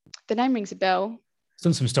military? The name rings a bell. He's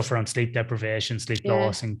done some stuff around sleep deprivation, sleep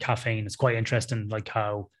loss, and caffeine. It's quite interesting, like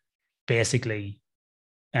how basically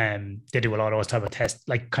they do a lot of those type of tests,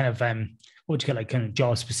 like kind of what would you get, like kind of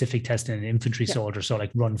job specific testing in infantry soldiers. So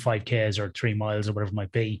like run 5Ks or 3 miles or whatever it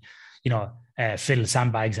might be, fill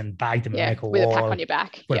sandbags and bag them and make a with wall. A pack on your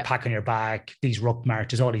back. With a pack on your back, these ruck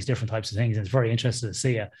marches, all these different types of things. And it's very interesting to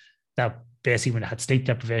see that basically when it had sleep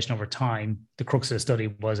deprivation over time, the crux of the study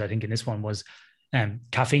was, I think in this one was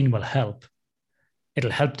caffeine will help. It'll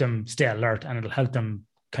help them stay alert and it'll help them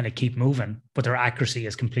kind of keep moving, but their accuracy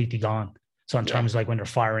is completely gone. So in terms of like when they're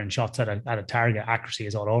firing shots at a target, accuracy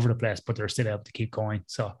is all over the place, but they're still able to keep going.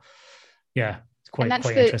 So yeah, it's quite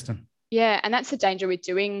interesting. Yeah, and that's the danger with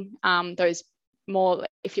doing those more,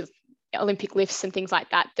 if you Olympic lifts and things like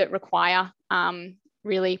that require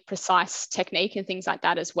really precise technique and things like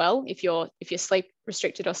that as well. If you're sleep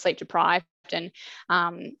restricted or sleep deprived and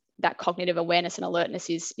that cognitive awareness and alertness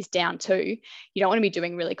is down too, you don't want to be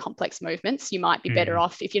doing really complex movements. You might be better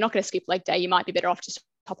off, if you're not going to skip leg day, you might be better off just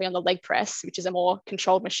hopping on the leg press, which is a more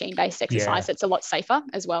controlled machine-based exercise that's a lot safer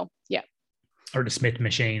as well. Yeah. Or the Smith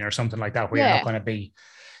machine or something like that, where you're not going to be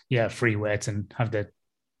free weights and have the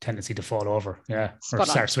tendency to fall over. Yeah. Or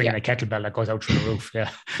start swinging a kettlebell that goes out through the roof.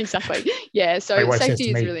 Yeah. Exactly. Yeah. So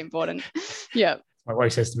safety is really important. Yeah. My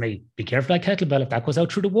wife says to me, be careful that kettlebell. If that goes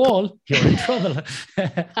out through the wall, you're in trouble.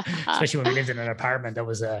 Especially when we lived in an apartment that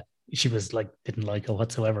was she was like, didn't like it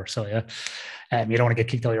whatsoever. So you don't want to get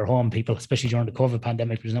kicked out of your home, people, especially during the COVID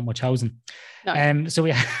pandemic. There's not much housing. No. So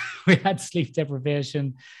we had sleep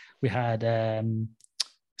deprivation. We had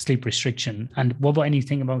sleep restriction. And what about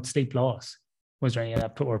anything about sleep loss? Was there any of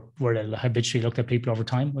that, or were they habitually looked at people over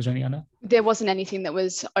time? Was there any on that? There wasn't anything that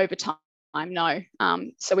was over time, no.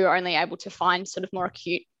 So we were only able to find sort of more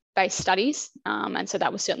acute based studies. And so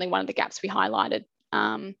that was certainly one of the gaps we highlighted,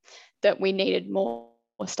 that we needed more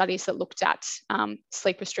studies that looked at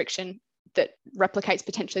sleep restriction that replicates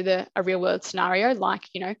potentially a real world scenario, like,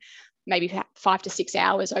 maybe 5 to 6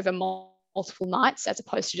 hours over multiple nights, as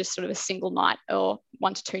opposed to just sort of a single night or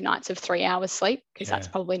 1 to 2 nights of 3 hours sleep, because that's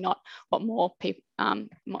probably not what more people,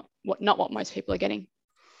 not what most people are getting.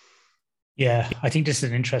 Yeah, I think this is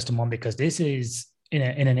an interesting one, because this is in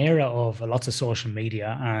an era of lots of social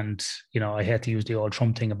media, and I hate to use the old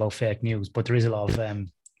Trump thing about fake news, but there is a lot of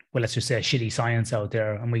let's just say shitty science out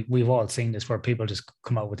there, and we've all seen this, where people just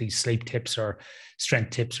come out with these sleep tips or strength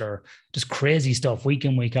tips or just crazy stuff week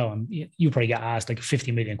in, week out. And you probably get asked like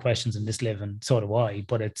 50 million questions in this live, and so do I.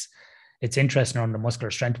 But it's interesting on the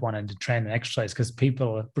muscular strength one and the training and exercise, because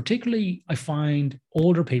people, particularly I find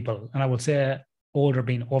older people, and I would say older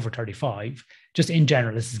being over 35, just in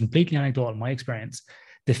general, this is completely anecdotal in my experience,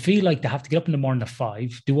 they feel like they have to get up in the morning at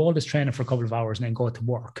 5, do all this training for a couple of hours and then go to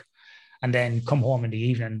work, and then come home in the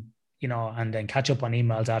evening, and then catch up on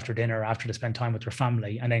emails after dinner, after they spend time with their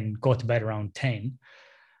family, and then go to bed around 10,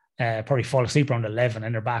 probably fall asleep around 11,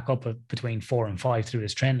 and they're back up between 4 and 5 through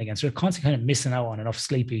this training again. So they're constantly kind of missing out on enough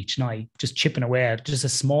sleep each night, just chipping away at just a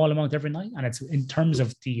small amount every night. And it's in terms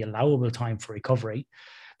of the allowable time for recovery,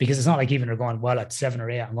 because it's not like even they're going, well, at 7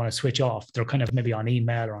 or 8, I'm going to switch off. They're kind of maybe on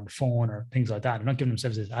email or on the phone or things like that. They're not giving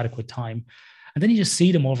themselves this adequate time. And then you just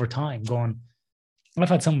see them over time going, I've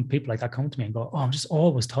had some people like that come to me and go, oh, I'm just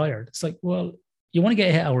always tired. It's like, well, you want to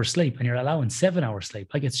get 8 hours sleep and you're allowing 7 hours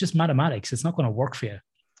sleep. Like, it's just mathematics. It's not going to work for you.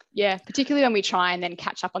 Yeah, particularly when we try and then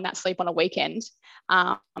catch up on that sleep on a weekend.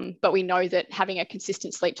 But we know that having a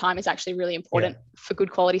consistent sleep time is actually really important for good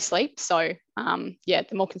quality sleep. So the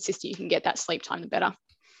more consistent you can get that sleep time, the better.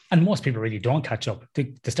 And most people really don't catch up.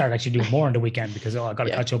 They start actually doing more on the weekend because, I got to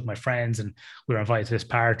catch up with my friends, and we were invited to this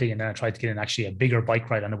party, and then I tried to get in actually a bigger bike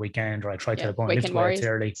ride on the weekend, or I tried to go and lift weights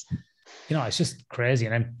early. It's just crazy.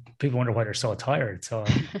 And then people wonder why they're so tired. So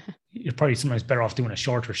you're probably sometimes better off doing a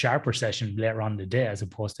shorter, sharper session later on in the day as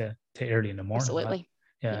opposed to early in the morning. Absolutely.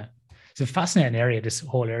 Yeah. It's a fascinating area, this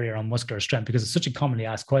whole area on muscular strength, because it's such a commonly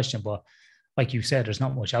asked question, but like you said, there's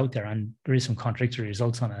not much out there, and there is some contradictory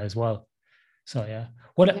results on it as well. So yeah.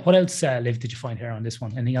 What else, Liv, did you find here on this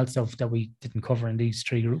one? Anything else that we didn't cover in these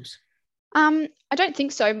three groups? I don't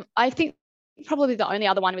think so. I think probably the only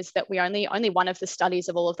other one was that we only one of the studies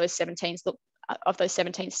of all of those 17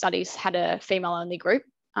 studies had a female only group.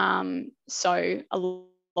 So a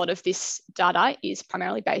lot of this data is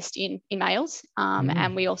primarily based in males.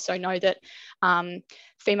 And we also know that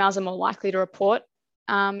females are more likely to report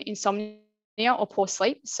insomnia or poor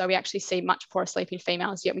sleep. So we actually see much poorer sleep in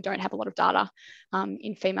females, yet we don't have a lot of data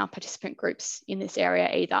in female participant groups in this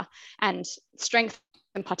area either. And strength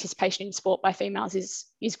and participation in sport by females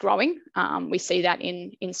is growing. We see that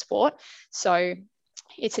in sport. So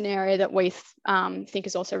it's an area that we think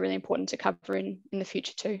is also really important to cover in the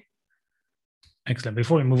future too. Excellent.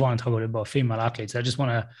 Before we move on to talk about female athletes, I just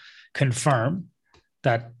want to confirm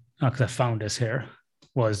that, because I found this here,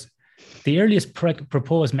 was the earliest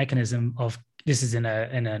proposed mechanism of, this is in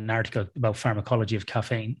an article about pharmacology of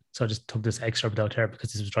caffeine. So I just took this excerpt out here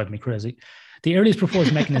because this was driving me crazy. The earliest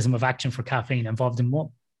proposed mechanism of action for caffeine involved the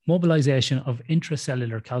mobilization of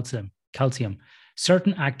intracellular calcium.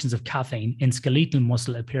 Certain actions of caffeine in skeletal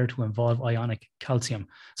muscle appear to involve ionic calcium.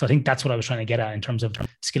 So I think that's what I was trying to get at in terms of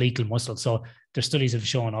skeletal muscle. So there's studies have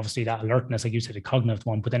shown, obviously, that alertness, like you said, the cognitive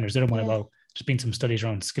one, but then there's the other one about, there's been some studies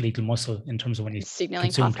around skeletal muscle in terms of when you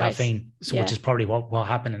consume caffeine. So which is probably what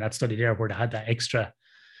happened in that study there, where they had that extra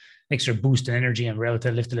boost in energy and were able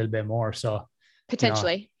to lift a little bit more. So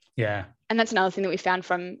potentially. Yeah. And that's another thing that we found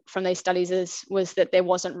from these studies was that there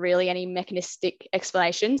wasn't really any mechanistic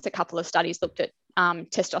explanations. A couple of studies looked at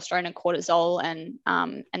testosterone and cortisol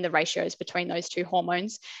and the ratios between those two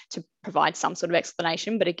hormones to provide some sort of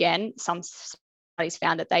explanation. But again, some studies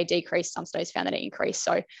found that they decreased, some studies found that it increased.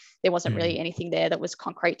 So there wasn't really anything there that was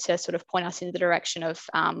concrete to sort of point us in the direction of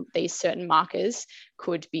these certain markers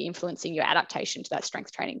could be influencing your adaptation to that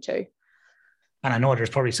strength training too. And I know there's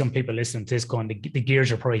probably some people listening to this going, the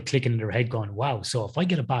gears are probably clicking in their head going, wow, so if I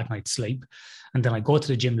get a bad night's sleep and then I go to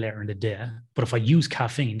the gym later in the day, but if I use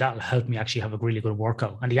caffeine, that'll help me actually have a really good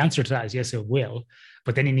workout. And the answer to that is yes, it will.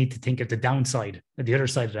 But then you need to think of the downside, the other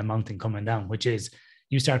side of the mountain coming down, which is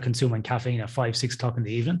you start consuming caffeine at 5-6 o'clock in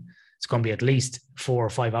the evening. It's going to be at least 4 or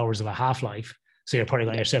 5 hours of a half-life. So you're probably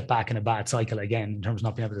going to get yourself back in a bad cycle again in terms of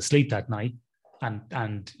not being able to sleep that night.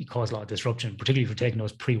 And you cause a lot of disruption, particularly if you're taking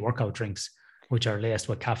those pre-workout drinks, which are laced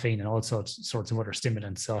with caffeine and all sorts of other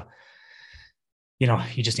stimulants. So,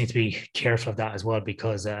 you just need to be careful of that as well,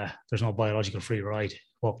 because there's no biological free ride.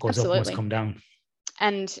 What goes up must come down.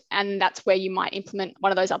 And that's where you might implement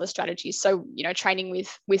one of those other strategies. So, training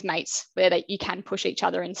with mates where you can push each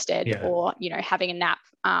other instead, or, having a nap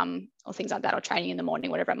or things like that, or training in the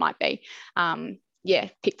morning, whatever it might be.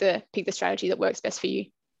 Pick the strategy that works best for you.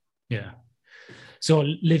 Yeah. So,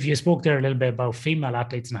 Liv, you spoke there a little bit about female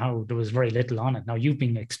athletes and how there was very little on it. Now, you've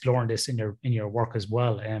been exploring this in your work as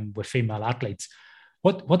well, with female athletes.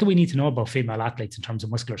 What do we need to know about female athletes in terms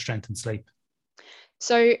of muscular strength and sleep?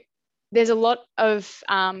 So, there's a lot of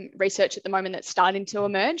research at the moment that's starting to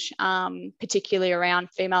emerge, particularly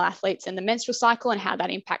around female athletes and the menstrual cycle and how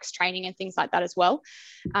that impacts training and things like that as well.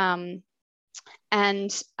 And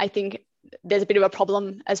I think there's a bit of a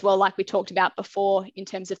problem as well, like we talked about before, in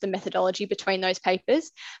terms of the methodology between those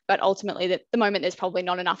papers. But ultimately, at the moment, there's probably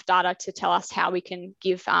not enough data to tell us how we can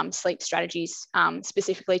give sleep strategies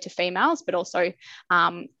specifically to females, but also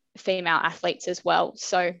female athletes as well.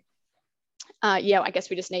 So, I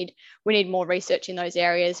guess we need more research in those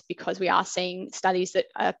areas, because we are seeing studies that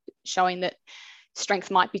are showing that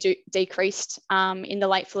strength might be decreased in the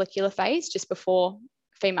late follicular phase, just before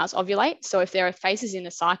females ovulate. So if there are phases in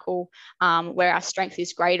the cycle where our strength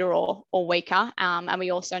is greater or weaker, and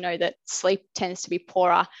we also know that sleep tends to be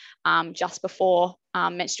poorer just before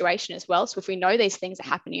menstruation as well. So if we know these things are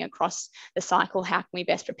happening across the cycle, how can we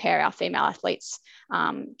best prepare our female athletes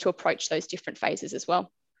to approach those different phases as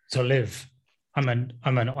well? So, Liv, I'm an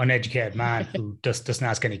uneducated man who just doesn't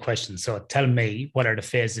ask any questions. So tell me, what are the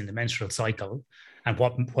phases in the menstrual cycle, and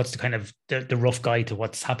what's the kind of the rough guide to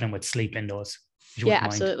what's happening with sleep in those? Yeah,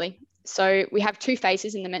 absolutely. So we have two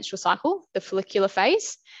phases in the menstrual cycle, the follicular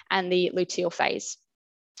phase and the luteal phase.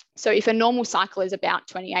 So if a normal cycle is about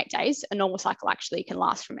 28 days, a normal cycle actually can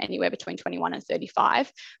last from anywhere between 21 and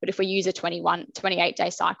 35. But if we use a 28-day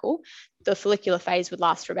cycle, the follicular phase would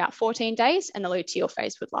last for about 14 days and the luteal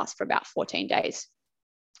phase would last for about 14 days.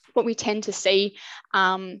 What we tend to see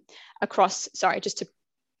just to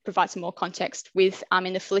provide some more context with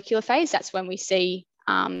in the follicular phase, that's when we see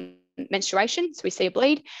menstruation, so we see a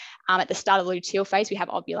bleed. At the start of the luteal phase, we have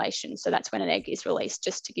ovulation, so that's when an egg is released,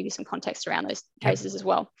 just to give you some context around those cases as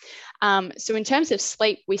well. So in terms of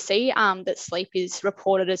sleep, we see that sleep is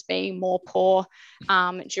reported as being more poor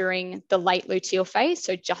during the late luteal phase,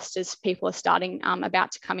 so just as people are starting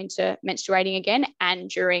about to come into menstruating again, and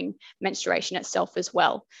during menstruation itself as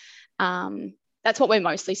well. That's what we're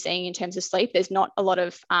mostly seeing in terms of sleep. There's not a lot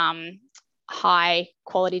of high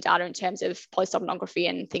quality data in terms of polysomnography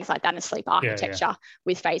and things like that and sleep architecture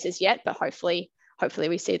with phases yet, but hopefully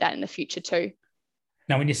we see that in the future too.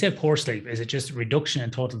 Now, when you say poor sleep, is it just reduction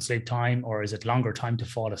in total sleep time, or is it longer time to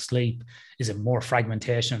fall asleep? Is it more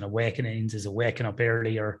fragmentation and awakenings? Is it waking up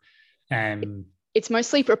earlier? It's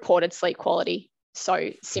mostly reported sleep quality. So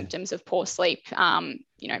symptoms of poor sleep, pain,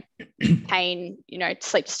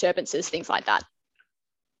 sleep disturbances, things like that.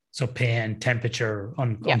 So pain, temperature,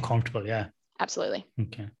 uncomfortable, Absolutely.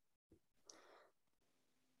 Okay.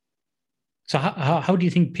 So how do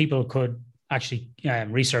you think people could actually,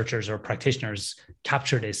 researchers or practitioners,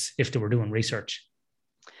 capture this if they were doing research?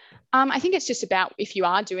 I think it's just about, if you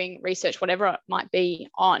are doing research, whatever it might be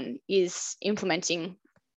on, is implementing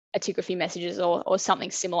actigraphy messages or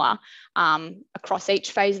something similar across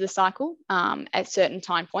each phase of the cycle at certain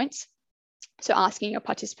time points. So asking your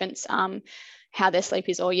participants how their sleep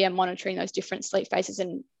is, or monitoring those different sleep phases,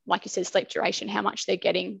 and like you said, sleep duration, how much they're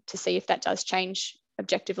getting, to see if that does change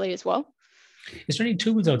objectively as well. Is there any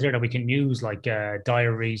tools out there that we can use, like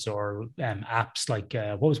diaries or apps? Like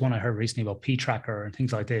what was one I heard recently about P-Tracker and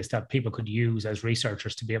things like this, that people could use as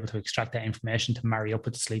researchers to be able to extract that information to marry up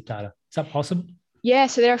with the sleep data? Is that possible? Yeah,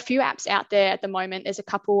 so there are a few apps out there at the moment. There's a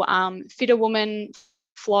couple, Fitter Woman,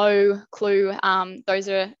 Flow, Clue. Those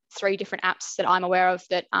are 3 different apps that I'm aware of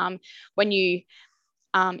that when you,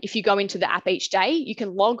 if you go into the app each day, you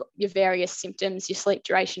can log your various symptoms, your sleep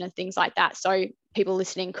duration and things like that. So people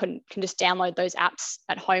listening can just download those apps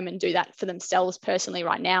at home and do that for themselves personally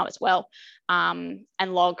right now as well, and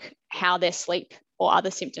log how their sleep or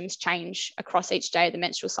other symptoms change across each day of the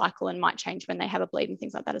menstrual cycle, and might change when they have a bleed and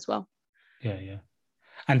things like that as well. Yeah.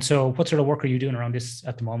 And so what sort of work are you doing around this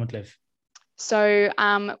at the moment, Liv? So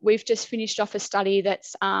we've just finished off a study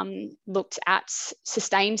that's looked at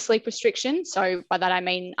sustained sleep restriction. So by that I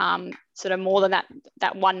mean sort of more than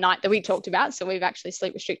that one night that we talked about. So we've actually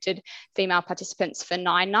sleep restricted female participants for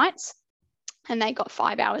 9 nights, and they got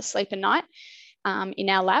 5 hours sleep a night in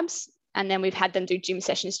our labs. And then we've had them do gym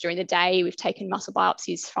sessions during the day. We've taken muscle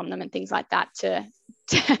biopsies from them and things like that to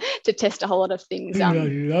test a whole lot of things.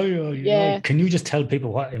 Can you just tell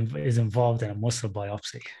people what is involved in a muscle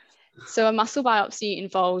biopsy? So a muscle biopsy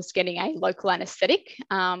involves getting a local anaesthetic.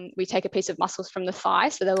 We take a piece of muscles from the thigh.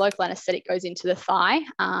 So the local anaesthetic goes into the thigh,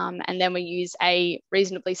 and then we use a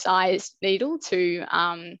reasonably sized needle to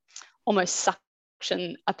almost suction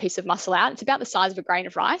a piece of muscle out. It's about the size of a grain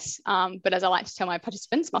of rice. But as I like to tell my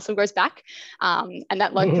participants, muscle grows back. And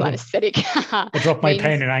that local anaesthetic I drop my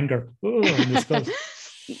pain and anger.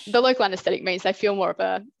 The local anaesthetic means they feel more of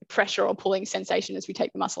a pressure or pulling sensation as we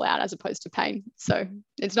take the muscle out, as opposed to pain. So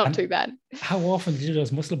it's not too bad. How often did you do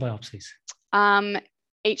those muscle biopsies?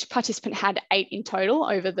 Each participant had 8 in total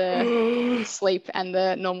over the sleep and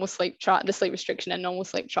the normal sleep trial, the sleep restriction and normal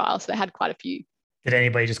sleep trial. So they had quite a few. Did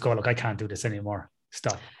anybody just go, look, I can't do this anymore?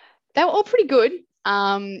 Stop. They were all pretty good.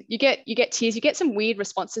 You get tears, you get some weird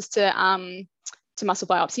responses to muscle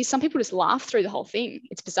biopsies. Some people just laugh through the whole thing.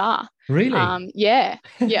 It's bizarre. Really? Yeah.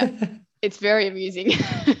 It's very amusing.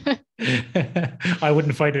 I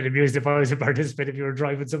wouldn't find it amused if I was a participant, if you were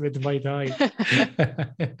driving something to my thigh.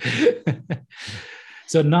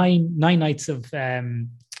 So nine nights of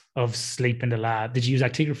sleep in the lab. Did you use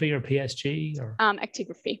actigraphy or PSG? Or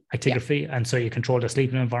actigraphy. And so you control the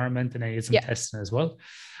sleeping environment, and then you did some testing as well.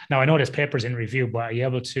 Now, I know there's papers in review, but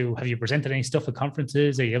have you presented any stuff at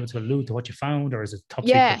conferences? Are you able to allude to what you found, or is it top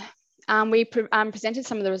secret? We presented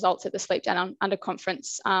some of the results at the Sleep Down Under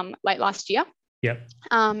conference late last year.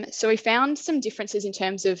 So we found some differences in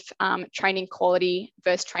terms of training quality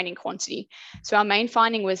versus training quantity. So our main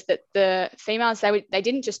finding was that the females, they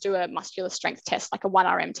didn't just do a muscular strength test, like a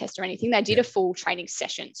 1RM test or anything. They did a full training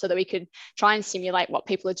session so that we could try and simulate what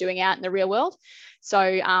people are doing out in the real world.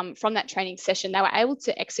 So from that training session, they were able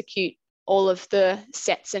to execute all of the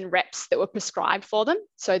sets and reps that were prescribed for them.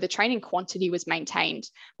 So the training quantity was maintained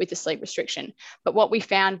with the sleep restriction. But what we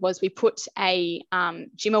found was we put a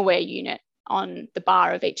GymAware unit on the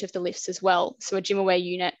bar of each of the lifts as well. So a GymAware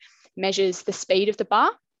unit measures the speed of the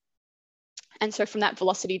bar, And so from that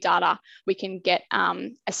velocity data, we can get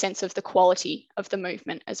a sense of the quality of the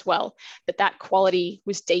movement as well. But that quality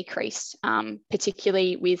was decreased,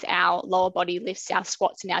 particularly with our lower body lifts, our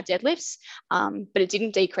squats and our deadlifts. But it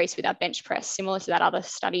didn't decrease with our bench press, similar to that other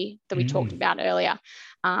study that we talked about earlier.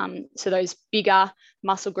 So those bigger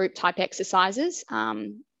muscle group type exercises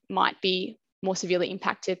might be more severely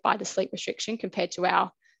impacted by the sleep restriction compared to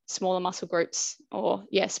our smaller muscle groups, or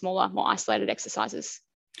smaller, more isolated exercises.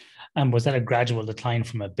 And was that a gradual decline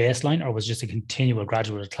from a baseline, or was it just a continual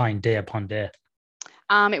gradual decline day upon day?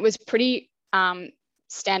 It was pretty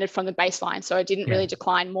standard from the baseline. So it didn't really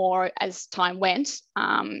decline more as time went.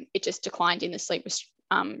 It just declined in the sleep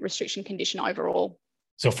restriction condition overall.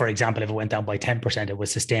 So, for example, if it went down by 10%, it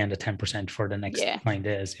was sustained at 10% for the next 9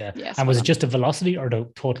 days. Yes, and was it just the velocity or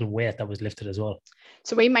the total weight that was lifted as well?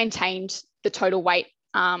 So we maintained the total weight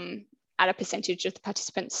at a percentage of the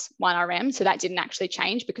participants' 1RM. So that didn't actually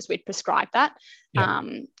change because we'd prescribed that.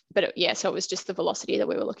 So it was just the velocity that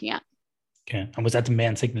we were looking at. Okay. And was that the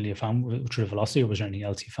main signal you found through the velocity, or was there anything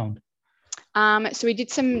else you found? So we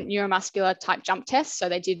did some neuromuscular type jump tests. So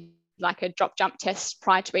they did like a drop jump test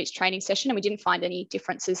prior to each training session, and we didn't find any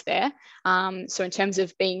differences there. So in terms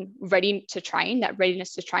of being ready to train, that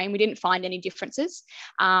readiness to train, we didn't find any differences.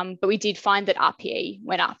 But we did find that RPE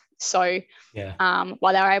went up. So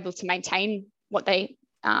while they were able to maintain what they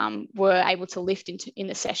were able to lift in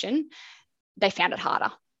the session, they found it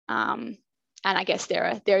harder. And I guess there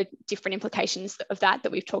are different implications of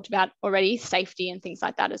that we've talked about already, safety and things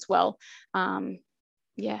like that as well.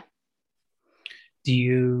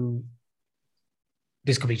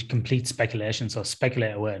 This could be complete speculation, so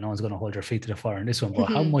speculate away, no one's going to hold your feet to the fire on this one, but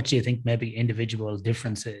how much do you think maybe individual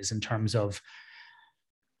differences in terms of,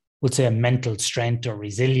 let's say, a mental strength or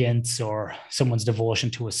resilience, or someone's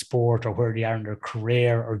devotion to a sport, or where they are in their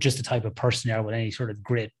career, or just the type of person they are with any sort of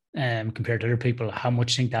grit compared to other people, how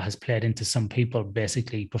much do you think that has played into some people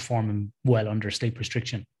basically performing well under sleep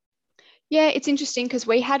restriction? Yeah, it's interesting because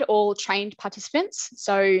we had all trained participants.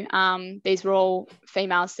 So these were all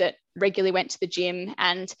females that regularly went to the gym,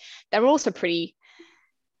 and they were also pretty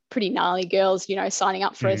gnarly girls, signing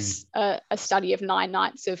up for a study of 9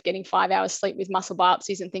 nights of getting 5 hours sleep with muscle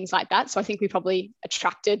biopsies and things like that. So I think we probably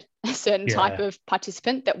attracted a certain type of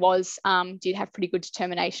participant that did have pretty good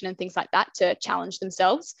determination and things like that to challenge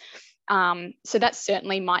themselves. So that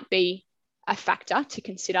certainly might be a factor to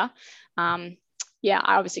consider.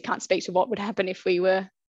 I obviously can't speak to what would happen if we were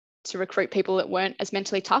to recruit people that weren't as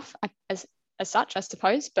mentally tough as such, I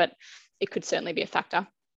suppose, but it could certainly be a factor.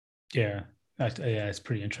 Yeah, it's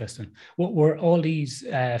pretty interesting. What were all these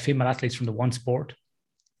female athletes from the one sport?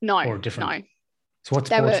 No, or different? No. So what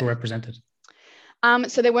sports were represented?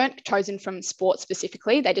 So they weren't chosen from sport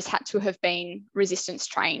specifically. They just had to have been resistance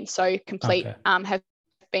trained. So have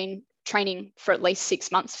been training for at least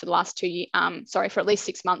 6 months for the last 2 years. For at least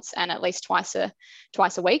 6 months and at least twice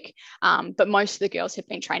a week. But most of the girls have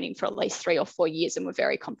been training for at least 3 or 4 years and were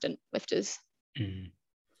very competent lifters.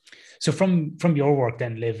 So from your work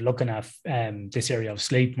then, Liv, looking at this area of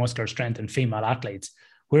sleep, muscular strength and female athletes,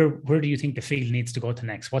 where do you think the field needs to go to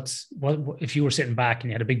next? What if you were sitting back and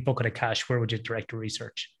you had a big bucket of cash, where would you direct your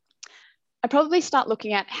research? I'd probably start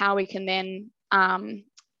looking at how we can then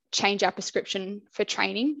change our prescription for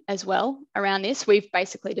training as well around this. We've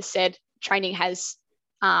basically just said training has,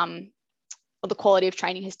 the quality of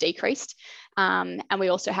training has decreased. And we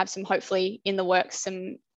also have hopefully in the works,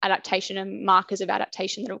 some adaptation and markers of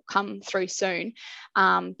adaptation that will come through soon.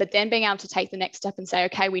 But then being able to take the next step and say,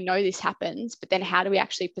 okay, we know this happens, but then how do we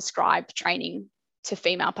actually prescribe training to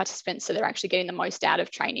female participants so they're actually getting the most out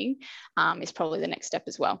of training is probably the next step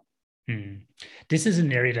as well. This is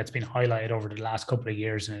an area that's been highlighted over the last couple of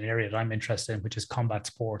years, in an area that I'm interested in, which is combat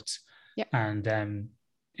sports. Yep. And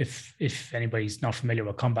if anybody's not familiar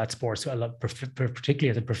with combat sports, particularly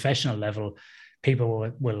at the professional level,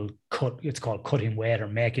 people will cut. It's called cutting weight or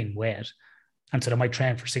making weight, and so they might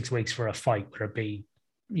train for 6 weeks for a fight, whether it be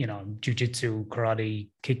jiu-jitsu, karate,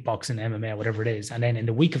 kickboxing, MMA, whatever it is, and then in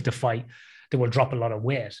the week of the fight, they will drop a lot of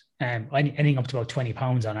weight, anything up to about 20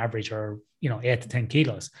 pounds on average, or 8 to 10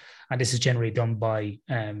 kilos. And this is generally done by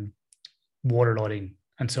water loading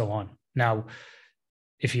and so on. Now,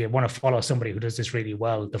 if you want to follow somebody who does this really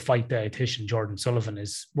well, the fight dietitian Jordan Sullivan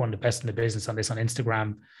is one of the best in the business on this on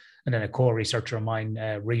Instagram. And then a co-researcher of mine,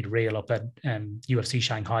 Reid Real up at UFC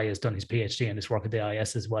Shanghai, has done his PhD in this work at the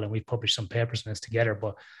IS as well. And we've published some papers on this together,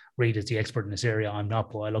 but Reid is the expert in this area. I'm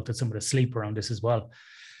not, but I looked at some of the sleep around this as well.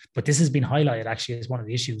 But this has been highlighted actually as one of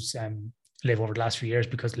the issues Liv over the last few years,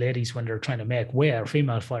 because ladies, when they're trying to make weight, or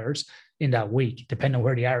female fighters in that week, depending on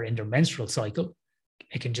where they are in their menstrual cycle,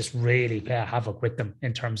 it can just really play havoc with them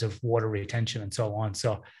in terms of water retention and so on.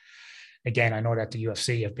 So again, I know that the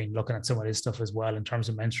UFC have been looking at some of this stuff as well in terms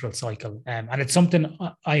of menstrual cycle. And it's something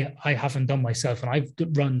I haven't done myself. And I've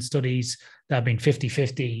run studies that have been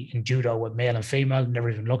 50-50 in judo with male and female, never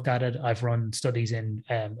even looked at it. I've run studies in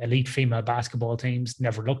elite female basketball teams,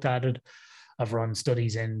 never looked at it. I've run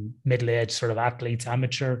studies in middle-aged sort of athletes,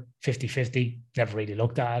 amateur, 50-50, never really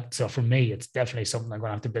looked at it. So for me, it's definitely something I'm going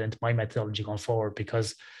to have to build into my methodology going forward,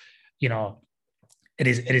 because, you know, it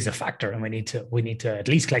is a factor, and we need to at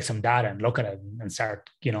least collect some data and look at it and start,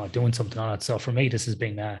 you know, doing something on it. So for me, this has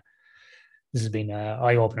been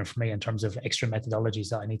eye-opener for me in terms of extra methodologies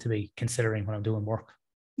that I need to be considering when I'm doing work.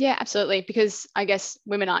 Yeah, absolutely. Because I guess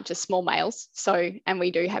women aren't just small males. So, and we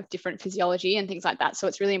do have different physiology and things like that. So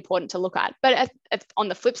it's really important to look at. But on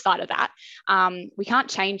the flip side of that, we can't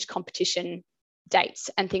change competition dates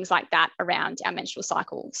and things like that around our menstrual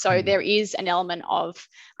cycle. So there is an element of,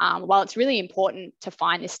 while it's really important to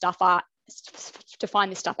find this stuff out,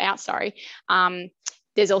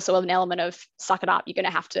 there's also an element of suck it up. You're going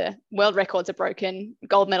to have to, world records are broken,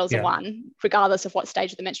 gold medals are won, regardless of what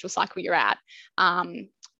stage of the menstrual cycle you're at.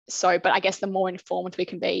 But I guess the more informed we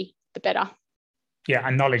can be, the better. Yeah,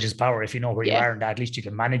 and knowledge is power. If you know where you are, and at least you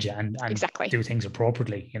can manage it and exactly do things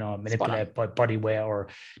appropriately, you know, manipulate body weight or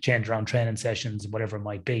change around training sessions, whatever it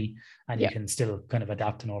might be, and you can still kind of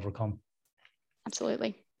adapt and overcome.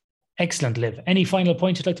 Absolutely. Excellent, Liv. Any final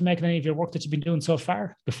points you'd like to make in any of your work that you've been doing so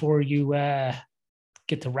far before you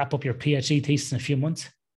get to wrap up your PhD thesis in a few months?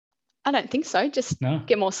 I don't think so. Just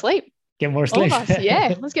get more sleep. Get more sleep.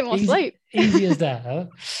 Yeah, let's get more sleep. Easy as that. Huh?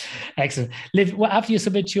 Excellent. Liv, after you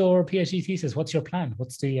submit your PhD thesis, what's your plan?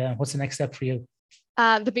 What's the next step for you?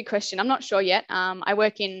 The big question. I'm not sure yet. I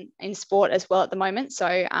work in sport as well at the moment, so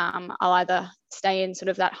I'll either stay in sort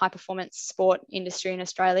of that high performance sport industry in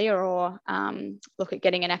Australia, or look at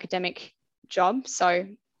getting an academic job. So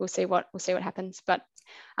we'll see what happens. But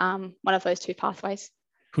one of those two pathways.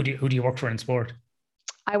 Who do you work for in sport?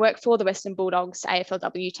 I work for the Western Bulldogs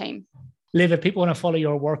AFLW team. Liv, if people want to follow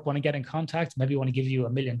your work, want to get in contact, maybe want to give you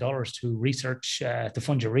 $1 million to research, to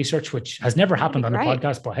fund your research, which has never happened on the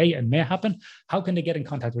podcast, but hey, it may happen. How can they get in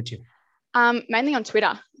contact with you? Mainly on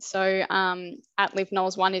Twitter. So at Liv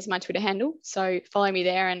Knowles 1 is my Twitter handle. So follow me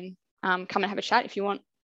there and come and have a chat if you want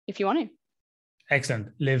to. Excellent.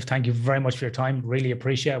 Liv, thank you very much for your time. Really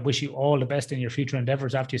appreciate it. Wish you all the best in your future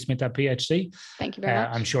endeavors after you submit that PhD. Thank you very much.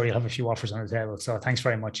 I'm sure you'll have a few offers on the table. So thanks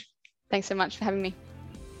very much. Thanks so much for having me.